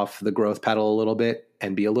foot off the growth pedal a little bit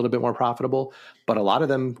and be a little bit more profitable. But a lot of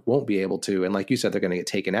them won't be able to. And like you said, they're going to get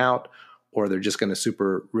taken out or they're just going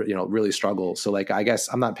to really struggle. So like, I guess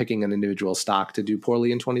I'm not picking an individual stock to do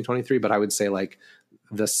poorly in 2023, but I would say like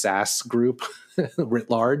the SaaS group writ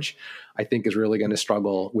large, I think is really going to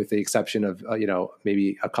struggle with the exception of,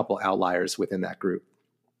 maybe a couple outliers within that group.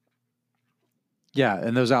 Yeah.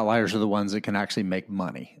 And those outliers are the ones that can actually make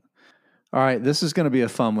money. All right. This is going to be a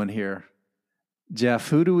fun one here. Jeff,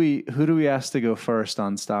 who do we ask to go first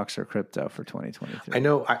on stocks or crypto for 2023?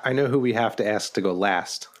 I know who we have to ask to go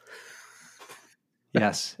last.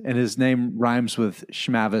 Yes. And his name rhymes with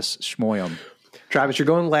Schmavis Schmoyum. Travis, you're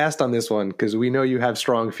going last on this one because we know you have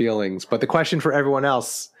strong feelings. But the question for everyone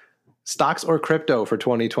else, stocks or crypto for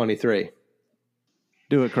 2023?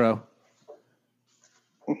 Do it, Crow.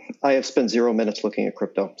 I have spent 0 minutes looking at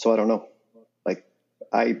crypto, so I don't know. Like,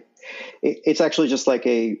 it's actually just like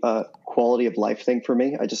a quality of life thing for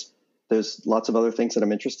me. There's lots of other things that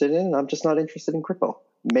I'm interested in, and I'm just not interested in crypto.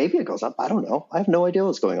 Maybe it goes up. I don't know. I have no idea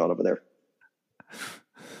what's going on over there.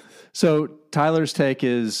 So Tyler's take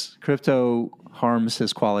is crypto harms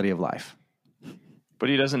his quality of life. But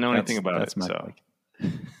he doesn't know anything about it. So,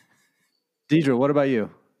 Deidre, what about you?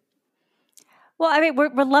 Well, I mean, we're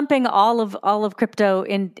lumping all of crypto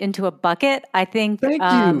into a bucket. I think.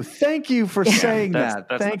 Thank you for saying that.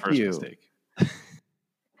 That's Thank the first you. Mistake.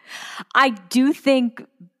 I do think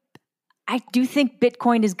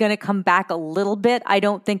Bitcoin is going to come back a little bit. I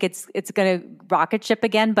don't think it's going to rocket ship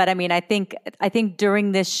again, but I mean, I think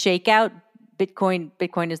during this shakeout,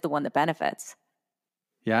 Bitcoin is the one that benefits.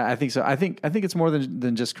 Yeah, I think so. I think it's more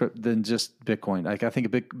than just Bitcoin. Like, I think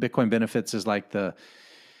Bitcoin benefits is like the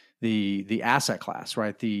asset class,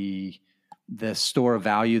 right? The store of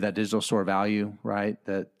value, that digital store of value, right?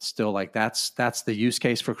 That still, like, that's the use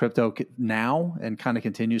case for crypto now, and kind of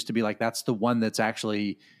continues to be like, that's the one that's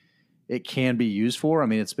actually it can be used for. I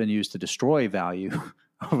mean, it's been used to destroy value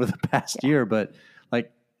over the past year, but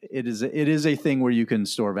like, it is a thing where you can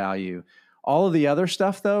store value. All of the other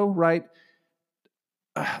stuff, though, right?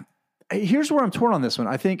 Here's where I'm torn on this one.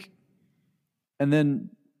 I think, and then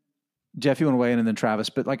Jeff, you want to weigh in, and then Travis.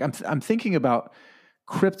 But like, I'm thinking about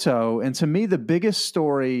crypto, and to me, the biggest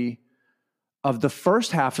story of the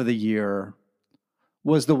first half of the year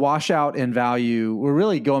was the washout in value. We're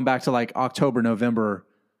really going back to like October, November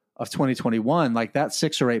of 2021, like that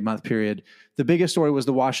 6 or 8 month period. The biggest story was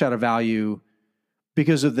the washout of value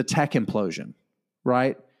because of the tech implosion,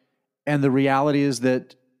 right? And the reality is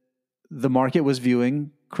that the market was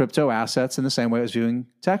viewing crypto assets in the same way it was viewing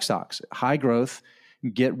tech stocks. High growth,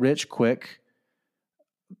 get rich quick,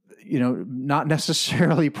 not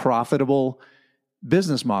necessarily profitable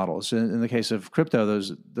business models. In the case of crypto,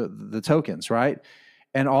 those the tokens, right?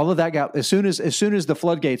 And all of that got, as soon as the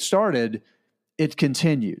floodgates started, it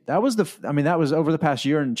continued. That was over the past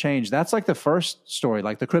year and change. That's like the first story,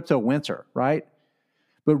 like the crypto winter, right?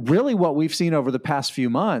 But really what we've seen over the past few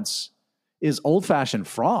months is old-fashioned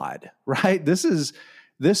fraud, right? This is,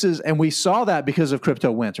 and we saw that because of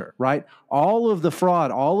crypto winter, right? All of the fraud,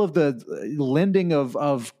 all of the lending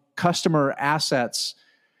of customer assets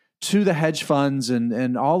to the hedge funds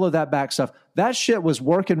and all of that back stuff, that shit was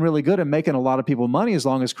working really good and making a lot of people money as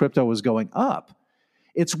long as crypto was going up.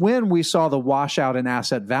 It's when we saw the washout in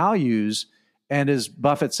asset values, and as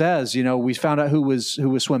Buffett says, we found out who was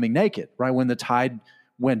swimming naked, right? When the tide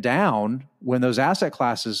went down, when those asset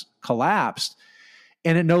classes collapsed,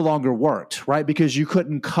 and it no longer worked, right? Because you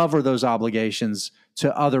couldn't cover those obligations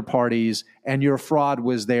to other parties, and your fraud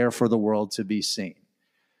was there for the world to be seen.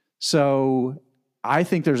 So I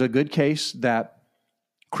think there's a good case that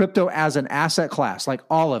crypto as an asset class, like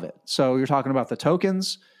all of it. So you're talking about the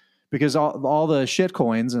tokens, because all the shit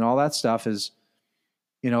coins and all that stuff is,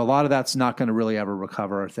 a lot of that's not going to really ever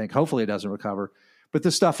recover, I think. Hopefully it doesn't recover. But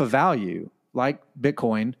the stuff of value, like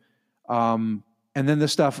Bitcoin, and then the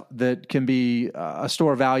stuff that can be a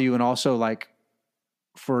store of value, and also like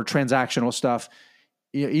for transactional stuff,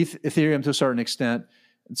 Ethereum to a certain extent,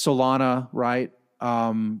 Solana, right?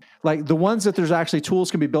 Like the ones that there's actually tools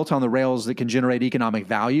can be built on the rails that can generate economic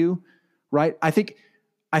value, right? I think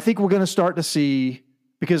we're going to start to see,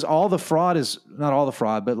 because all the fraud is, not all the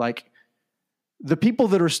fraud, but like the people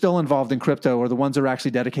that are still involved in crypto are the ones that are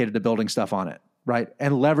actually dedicated to building stuff on it, right?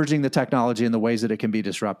 And leveraging the technology in the ways that it can be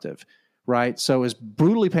disruptive, right? So as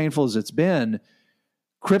brutally painful as it's been,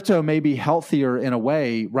 crypto may be healthier in a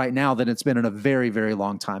way right now than it's been in a very, very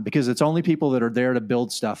long time, because it's only people that are there to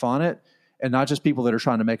build stuff on it, and not just people that are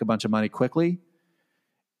trying to make a bunch of money quickly.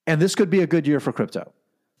 And this could be a good year for crypto.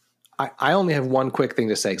 I only have one quick thing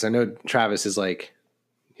to say, because I know Travis is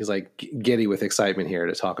he's giddy with excitement here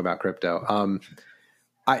to talk about crypto.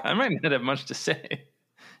 I might not have much to say.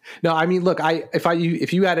 No, I mean, look,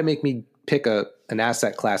 if you had to make me pick an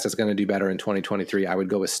asset class that's going to do better in 2023, I would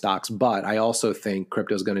go with stocks. But I also think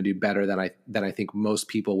crypto is going to do better than I think most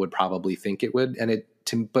people would probably think it would.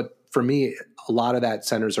 But for me, a lot of that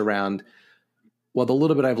centers around, well, the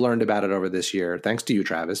little bit I've learned about it over this year, thanks to you,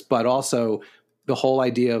 Travis, but also the whole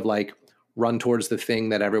idea of like run towards the thing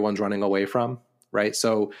that everyone's running away from, right?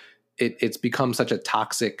 So it's become such a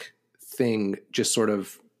toxic thing, just sort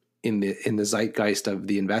of in the zeitgeist of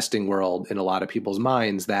the investing world in a lot of people's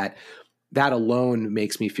minds, that alone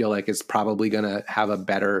makes me feel like it's probably going to have a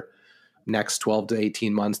better next 12 to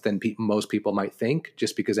 18 months than most people might think,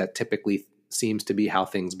 just because that typically seems to be how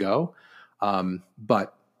things go.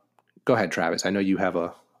 But go ahead, Travis. I know you have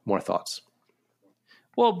more thoughts.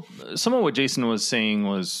 Well, some of what Jason was saying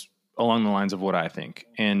was along the lines of what I think.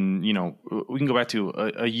 And, you know, we can go back to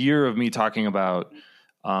a year of me talking about,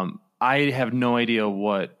 I have no idea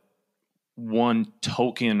what one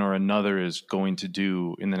token or another is going to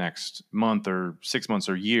do in the next month or 6 months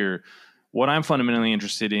or year. What I'm fundamentally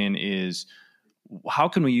interested in is how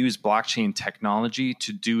can we use blockchain technology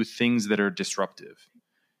to do things that are disruptive?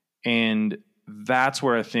 And that's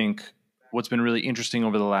where I think what's been really interesting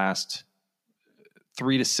over the last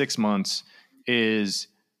 3 to 6 months is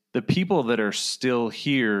the people that are still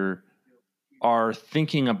here are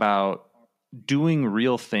thinking about doing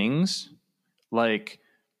real things, like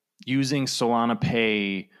using Solana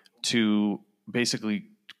Pay to basically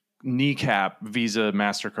kneecap Visa,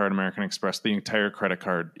 MasterCard, American Express, the entire credit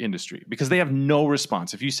card industry, because they have no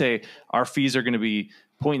response. If you say our fees are going to be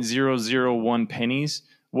 0.001 pennies,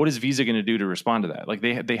 what is Visa going to do to respond to that? Like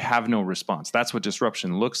they have no response. That's what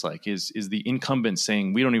disruption looks like, is the incumbent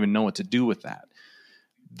saying, we don't even know what to do with that.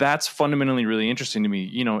 That's fundamentally really interesting to me.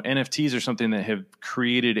 You know, NFTs are something that have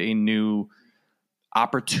created a new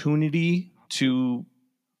opportunity to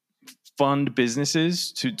fund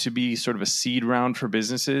businesses, to be sort of a seed round for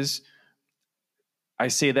businesses. I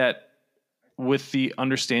say that with the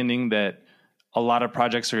understanding that a lot of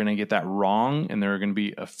projects are going to get that wrong, and there are going to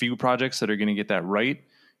be a few projects that are going to get that right.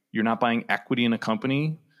 You're not buying equity in a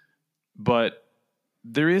company, but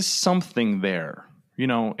there is something there, you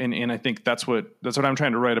know, and I think that's what I'm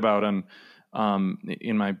trying to write about on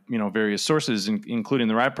in my, you know, various sources, including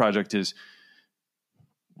the RIDE project, is,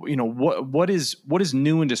 you know, what is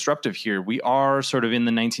new and disruptive here? We are sort of in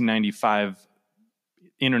the 1995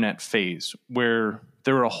 internet phase, where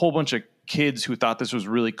there were a whole bunch of kids who thought this was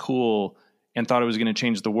really cool and thought it was going to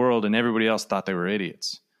change the world, and everybody else thought they were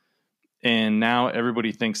idiots. And now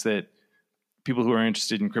everybody thinks that people who are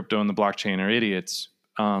interested in crypto and the blockchain are idiots.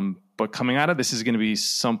 But coming out of this is going to be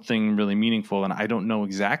something really meaningful, and I don't know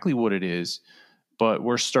exactly what it is, but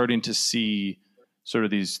we're starting to see sort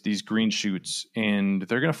of these green shoots, and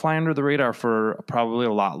they're going to fly under the radar for probably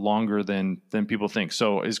a lot longer than people think.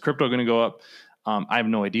 So is crypto going to go up? I have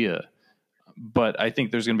no idea, but I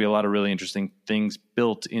think there's going to be a lot of really interesting things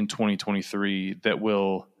built in 2023 that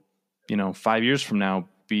will, you know, 5 years from now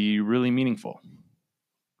be really meaningful.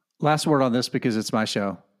 Last word on this, because it's my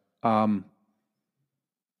show.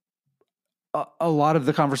 A lot of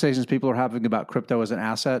the conversations people are having about crypto as an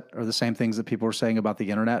asset are the same things that people were saying about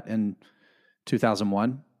the internet in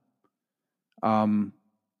 2001. And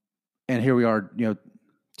here we are, you know,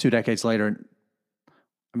 2 decades later.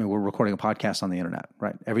 I mean, we're recording a podcast on the internet,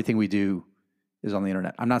 right? Everything we do is on the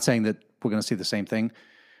internet. I'm not saying that we're going to see the same thing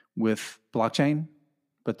with blockchain,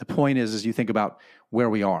 but the point is you think about where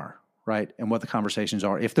we are, right? And what the conversations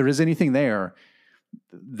are. If there is anything there,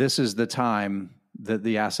 this is the time that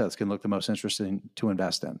the assets can look the most interesting to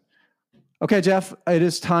invest in. Okay, Jeff, it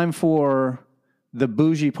is time for the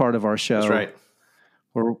bougie part of our show. That's right.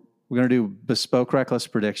 We're going to do bespoke reckless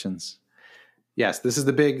predictions. Yes, this is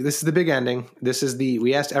the big ending.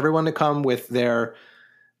 We asked everyone to come with their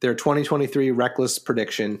 2023 reckless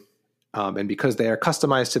prediction. And because they are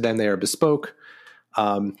customized to them, they are bespoke.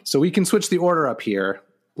 So we can switch the order up here.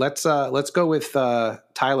 Let's go with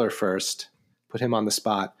Tyler first. Put him on the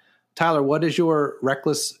spot. Tyler, what is your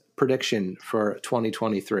reckless prediction for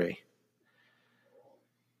 2023?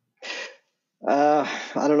 I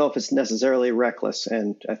don't know if it's necessarily reckless,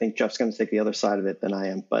 and I think Jeff's going to take the other side of it than I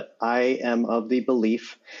am, but I am of the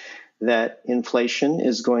belief that inflation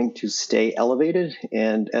is going to stay elevated,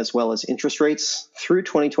 and as well as interest rates through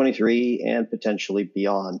 2023 and potentially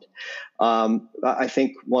beyond. I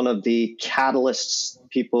think one of the catalysts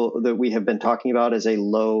people that we have been talking about is a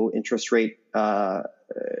low interest rate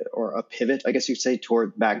or a pivot, I guess you'd say,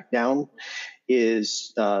 toward back down,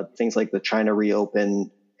 is things like the China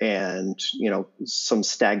reopen and, you know, some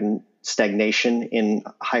stagnation in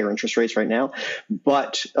higher interest rates right now.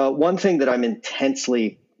 But one thing that I'm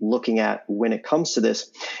intensely looking at when it comes to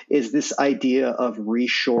this is this idea of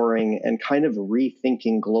reshoring and kind of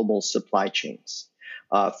rethinking global supply chains.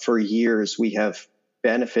 For years, we have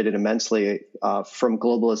benefited immensely from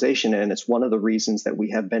globalization, and it's one of the reasons that we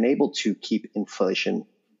have been able to keep inflation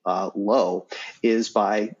low is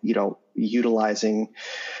by, you know, utilizing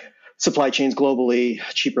supply chains globally,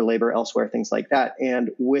 cheaper labor elsewhere, things like that. And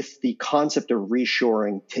with the concept of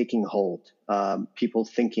reshoring taking hold, people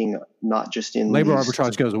thinking not just in labor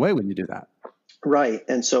arbitrage goes away when you do that. Right.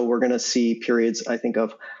 And so we're going to see periods, I think,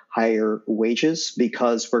 of higher wages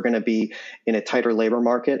because we're going to be in a tighter labor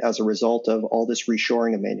market as a result of all this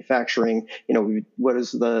reshoring of manufacturing. You know, what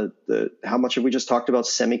is how much have we just talked about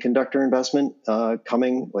semiconductor investment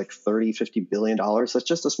coming, like $30-50 billion? That's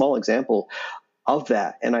just a small example of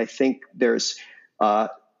that. And I think there's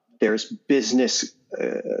There's business,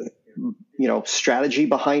 strategy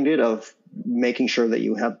behind it of making sure that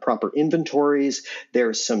you have proper inventories.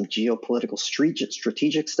 There's some geopolitical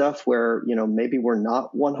strategic stuff where, maybe we're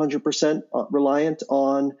not 100% reliant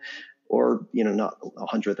on, or, not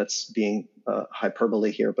 100, that's being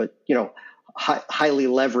hyperbole here, but, highly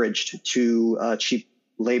leveraged to cheap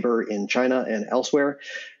labor in China and elsewhere.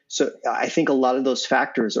 So I think a lot of those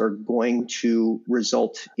factors are going to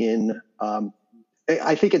result in,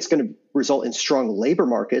 I think it's going to result in strong labor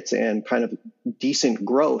markets and kind of decent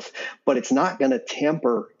growth, but it's not going to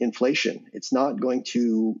tamper inflation. It's not going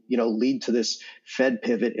to, lead to this Fed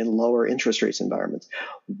pivot in lower interest rates environments.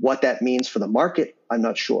 What that means for the market, I'm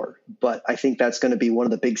not sure, but I think that's going to be one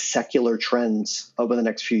of the big secular trends over the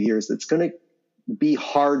next few years. That's going to be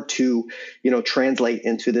hard to, translate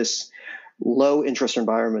into this low interest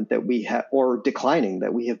environment that we have, or declining,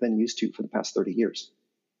 that we have been used to for the past 30 years.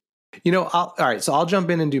 All right, so I'll jump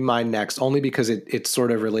in and do mine next, only because it's sort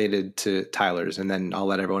of related to Tyler's, and then I'll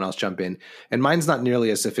let everyone else jump in. And mine's not nearly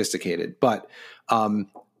as sophisticated, but I'm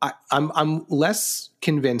less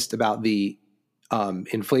convinced about the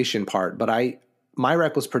inflation part. But my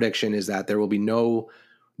reckless prediction is that there will be no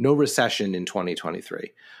recession in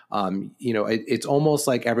 2023. It's almost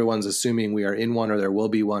like everyone's assuming we are in one or there will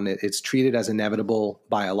be one. It's treated as inevitable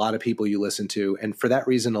by a lot of people you listen to, and for that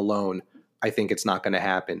reason alone, I think it's not going to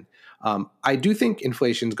happen. I do think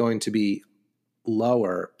inflation is going to be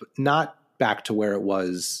lower, but not back to where it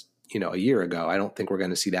was, a year ago. I don't think we're going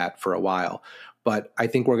to see that for a while, but I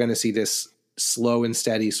think we're going to see this slow and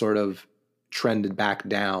steady sort of trended back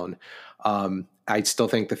down. I still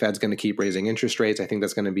think the Fed's going to keep raising interest rates. I think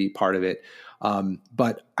that's going to be part of it.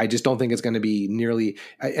 But I just don't think it's going to be nearly,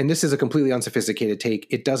 and this is a completely unsophisticated take,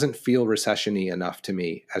 it doesn't feel recession-y enough to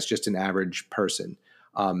me as just an average person.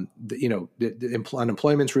 The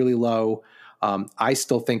unemployment's really low. I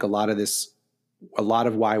still think a lot of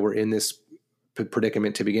why we're in this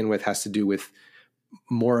predicament to begin with has to do with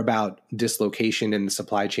more about dislocation in the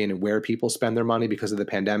supply chain and where people spend their money because of the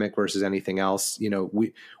pandemic versus anything else.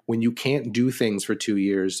 When you can't do things for 2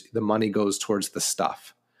 years, the money goes towards the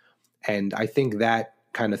stuff. And I think that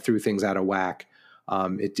kind of threw things out of whack.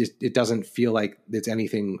 It doesn't feel like it's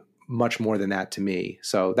anything much more than that to me.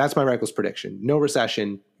 So that's my reckless prediction. No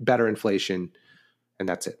recession, better inflation, and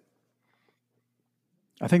that's it.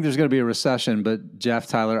 I think there's going to be a recession, but Jeff,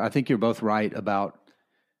 Tyler, I think you're both right about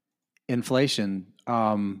inflation.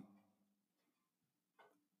 Tyler,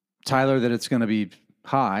 that it's going to be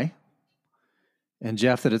high, and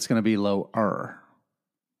Jeff, that it's going to be lower.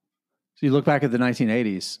 So you look back at the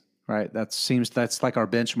 1980s, right? That's like our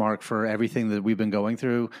benchmark for everything that we've been going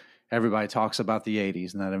through. Everybody talks about the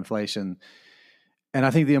 80s and that inflation. And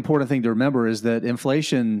I think the important thing to remember is that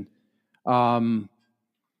inflation in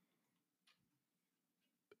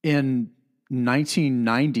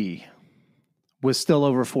 1990 was still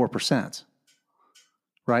over 4%,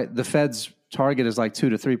 right? The Fed's target is like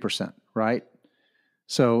 2 to 3%, right?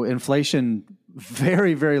 So inflation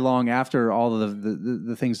very, very long after all of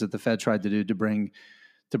the things that the Fed tried to do to bring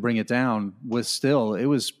it down it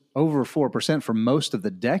was over 4% for most of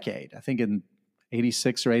the decade. I think in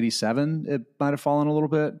 86 or 87, it might have fallen a little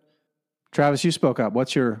bit. Travis, you spoke up.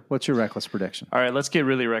 What's your reckless prediction? All right, let's get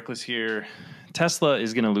really reckless here. Tesla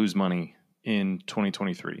is going to lose money in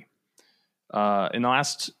 2023. In the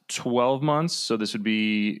last 12 months, so this would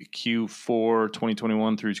be Q4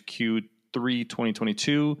 2021 through Q3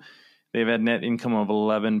 2022, they've had net income of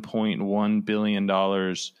 $11.1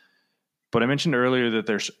 billion. But I mentioned earlier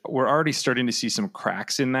that we're already starting to see some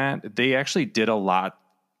cracks in that. They actually did a lot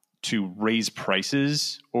to raise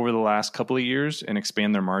prices over the last couple of years and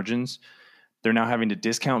expand their margins. They're now having to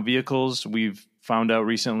discount vehicles. We've found out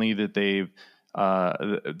recently that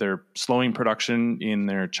they're slowing production in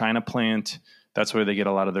their China plant. That's where they get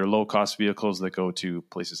a lot of their low-cost vehicles that go to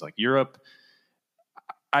places like Europe.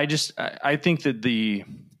 I think that the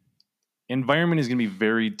environment is going to be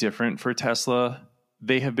very different for Tesla.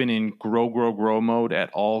 They have been in grow mode at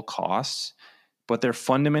all costs, but they're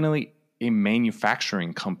fundamentally a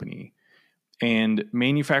manufacturing company. And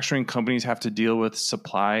manufacturing companies have to deal with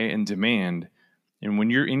supply and demand. And when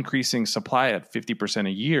you're increasing supply at 50%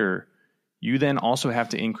 a year, you then also have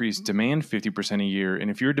to increase demand 50% a year. And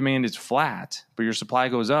if your demand is flat, but your supply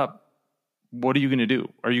goes up, what are you going to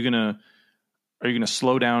do? Are you going to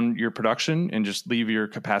slow down your production and just leave your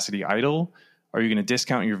capacity idle? Are you going to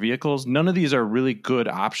discount your vehicles? None of these are really good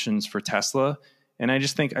options for Tesla. And I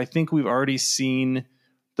think we've already seen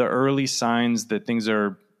the early signs that things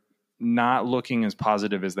are not looking as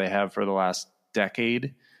positive as they have for the last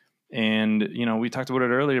decade. And, we talked about it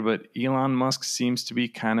earlier, but Elon Musk seems to be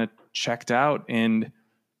kind of checked out. And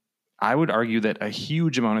I would argue that a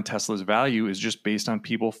huge amount of Tesla's value is just based on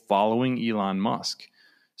people following Elon Musk.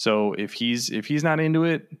 So if he's not into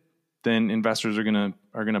it, then investors are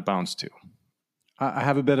gonna bounce too. I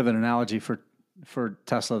have a bit of an analogy for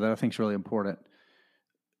Tesla that I think is really important.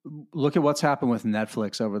 Look at what's happened with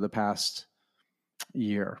Netflix over the past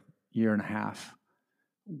year and a half.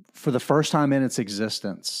 For the first time in its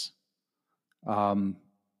existence,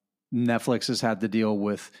 Netflix has had to deal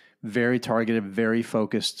with very targeted, very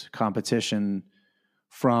focused competition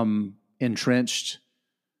from entrenched,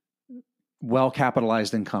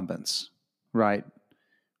 well-capitalized incumbents, right?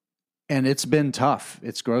 And it's been tough.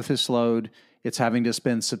 Its growth has slowed. It's having to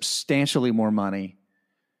spend substantially more money,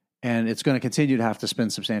 and it's going to continue to have to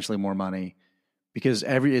spend substantially more money because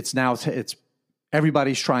everybody's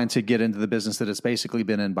trying to get into the business that it's basically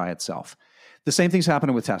been in by itself. The same thing's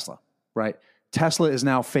happening with Tesla, right? Tesla is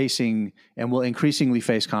now facing and will increasingly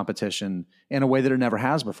face competition in a way that it never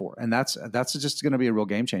has before, and that's just going to be a real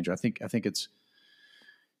game changer. I think it's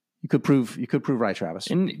you could prove right, Travis.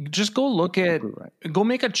 And just go go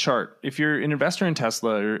make a chart. If you're an investor in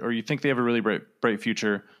Tesla or you think they have a really bright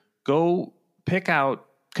future, go pick out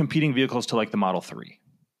competing vehicles to like the Model 3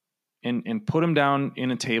 and put them down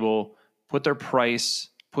in a table, put their price,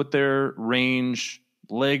 put their range,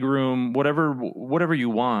 leg room, whatever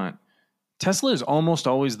you want. Tesla is almost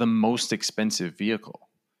always the most expensive vehicle.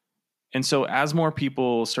 And so as more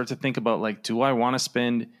people start to think about like, do I want to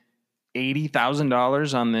spend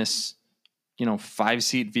 $80,000 on this,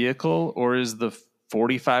 5-seat vehicle, or is the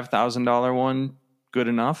 $45,000 one good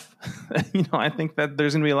enough? I think that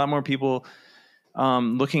there's going to be a lot more people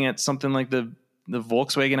looking at something like the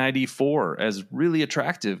Volkswagen ID4 as really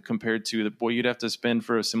attractive compared to what you'd have to spend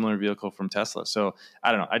for a similar vehicle from Tesla. So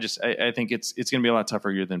I don't know. I think it's going to be a lot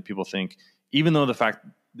tougher year than people think, even though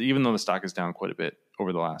the stock is down quite a bit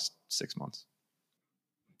over the last 6 months.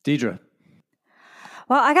 Deidre.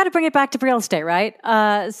 Well, I got to bring it back to real estate, right?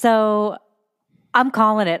 So I'm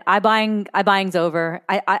calling it. iBuying's over.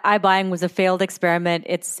 iBuying was a failed experiment.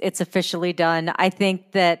 It's officially done. I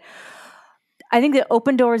think that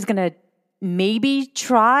Opendoor is going to maybe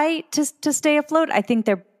try to stay afloat. I think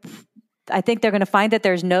they're going to find that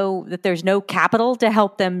there's no capital to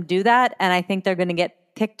help them do that, and I think they're going to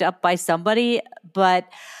get picked up by somebody. But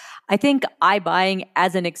I think iBuying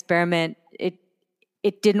as an experiment,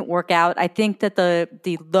 it didn't work out. I think that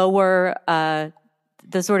the lower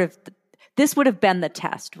this would have been the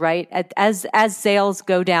test, right? As sales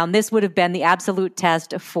go down, this would have been the absolute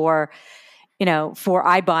test for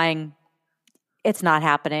iBuying. It's not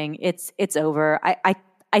happening. It's over.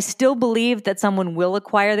 I still believe that someone will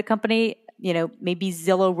acquire the company. Maybe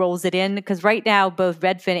Zillow rolls it in, because right now both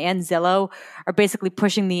Redfin and Zillow are basically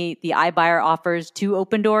pushing the iBuyer offers to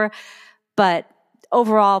Opendoor. But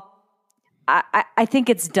overall, I think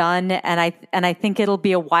it's done, and I think it'll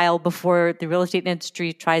be a while before the real estate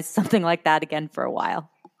industry tries something like that again for a while.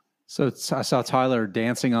 So I saw Tyler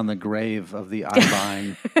dancing on the grave of the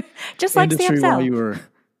iBuying just like industry CMSL. while you were.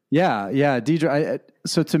 Yeah, Deidre.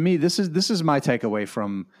 So to me, this is my takeaway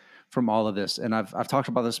from all of this, and I've talked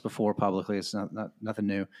about this before publicly. It's not nothing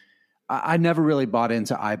new. I never really bought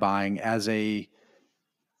into iBuying as a.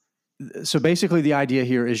 So basically, the idea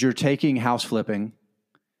here is you're taking house flipping,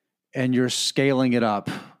 and you're scaling it up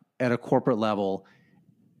at a corporate level,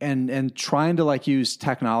 and trying to like use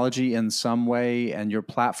technology in some way and your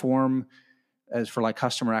platform as for like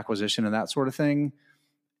customer acquisition and that sort of thing.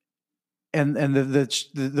 And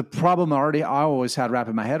the problem I always had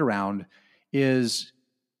wrapping my head around is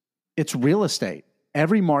it's real estate.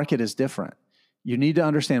 Every market is different. You need to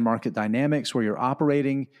understand market dynamics where you're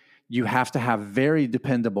operating. You have to have very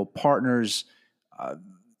dependable partners,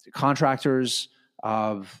 contractors,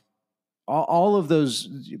 all of those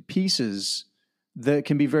pieces that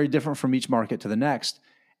can be very different from each market to the next.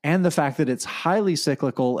 And the fact that it's highly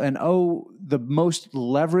cyclical and the most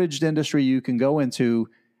leveraged industry you can go into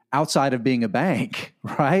outside of being a bank,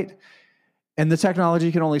 right? And the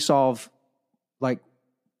technology can only solve like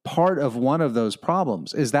part of one of those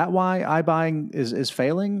problems. Is that why iBuying is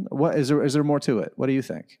failing? What is there more to it? What do you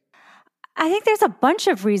think? I think there's a bunch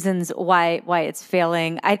of reasons why it's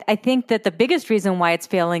failing. I think that the biggest reason why it's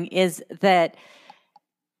failing is that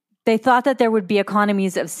they thought that there would be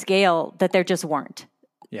economies of scale that there just weren't.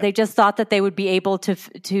 Yeah. They just thought that they would be able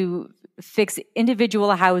to fix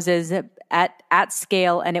individual houses at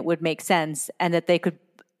scale, and it would make sense, and that they could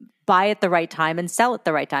buy at the right time and sell at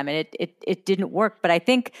the right time, and it didn't work. But I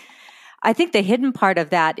think the hidden part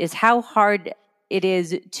of that is how hard it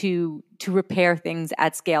is to repair things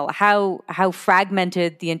at scale, how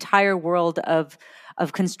fragmented the entire world of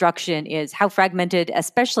of construction is, how fragmented,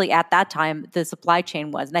 especially at that time, the supply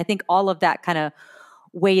chain was. And I think all of that kind of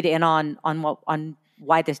weighed in on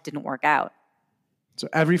why this didn't work out. So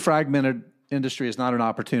every fragmented industry is not an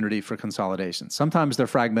opportunity for consolidation. Sometimes they're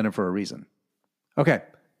fragmented for a reason. Okay,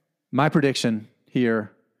 my prediction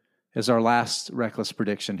here is our last reckless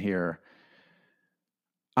prediction here.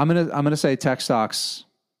 I'm gonna say tech stocks.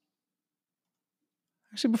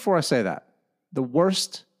 Actually, before I say that, the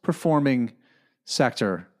worst performing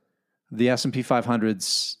sector, the S&P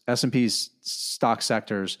 500's, S&P's stock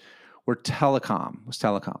sectors, was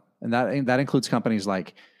telecom. And that includes companies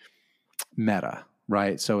like Meta,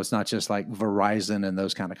 right? So it's not just like Verizon and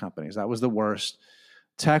those kind of companies. That was the worst.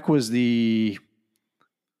 Tech was the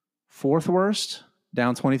fourth worst,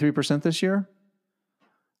 down 23% this year.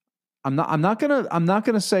 I'm not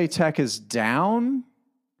gonna say tech is down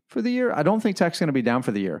for the year. I don't think tech's gonna be down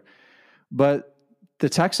for the year. But the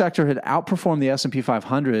tech sector had outperformed the S&P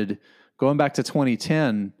 500 going back to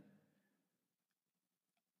 2010,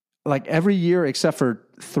 like every year except for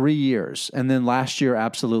 3 years. And then last year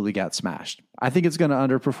absolutely got smashed. I think it's going to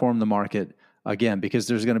underperform the market again because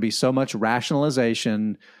there's going to be so much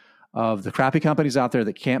rationalization of the crappy companies out there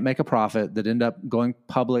that can't make a profit, that end up going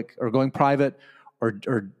public or going private or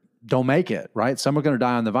don't make it, right? Some are going to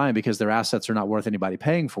die on the vine because their assets are not worth anybody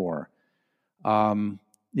paying for.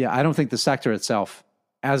 Yeah, I don't think the sector itself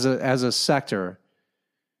as a sector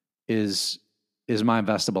is my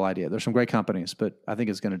investable idea. There's some great companies, but I think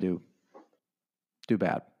it's going to do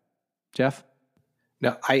bad. Jeff?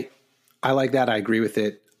 No, I like that. I agree with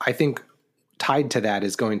it. I think tied to that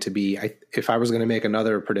is going to be, if I was going to make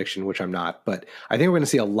another prediction, which I'm not, but I think we're going to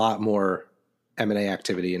see a lot more M&A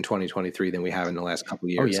activity in 2023 than we have in the last couple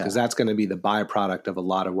of years, because that's going to be the byproduct of a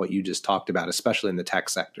lot of what you just talked about, especially in the tech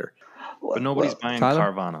sector. But nobody's buying Tyler?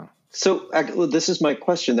 Carvana. So this is my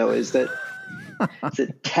question, though, is that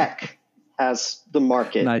tech as the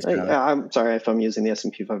market? Nice. I'm sorry if I'm using the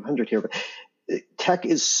S&P 500 here, but tech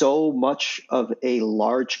is so much of a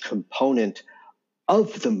large component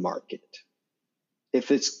of the market. If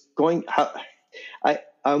it's going, I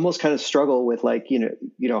almost kind of struggle with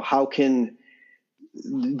how can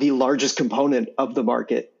the largest component of the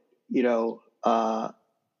market,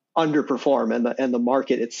 underperform and the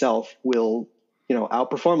market itself will,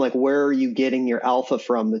 outperform? Like, where are you getting your alpha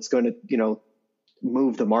from that's going to,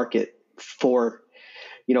 move the market for,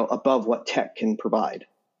 above what tech can provide?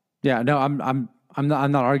 Yeah, no, I'm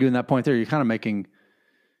not arguing that point there. You're kind of making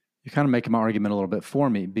my argument a little bit for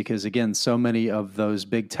me because, again, so many of those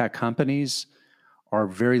big tech companies are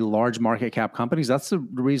very large market cap companies. That's the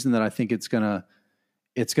reason that I think it's gonna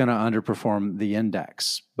underperform the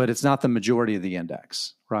index, but it's not the majority of the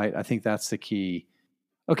index, right? I think that's the key.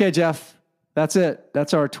 Okay, Jeff, that's it.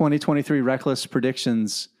 That's our 2023 Reckless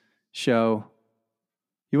Predictions show.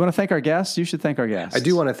 You want to thank our guests? You should thank our guests. I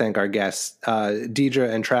do want to thank our guests. Deidre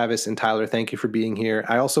and Travis and Tyler, thank you for being here.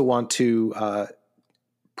 I also want to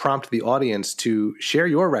prompt the audience to share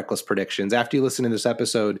your reckless predictions. After you listen to this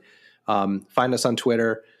episode, find us on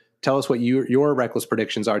Twitter. Tell us what your reckless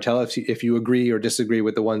predictions are. Tell us if you agree or disagree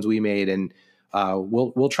with the ones we made, and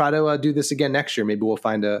we'll try to do this again next year. Maybe we'll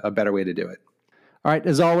find a better way to do it. All right.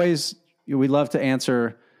 As always, we love to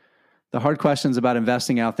answer the hard questions about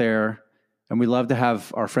investing out there, and we love to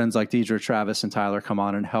have our friends like Deidre, Travis, and Tyler come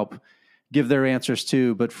on and help give their answers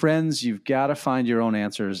too. But friends, you've got to find your own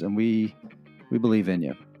answers, and we believe in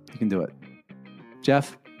you. You can do it.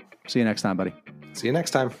 Jeff, see you next time, buddy. See you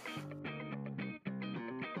next time.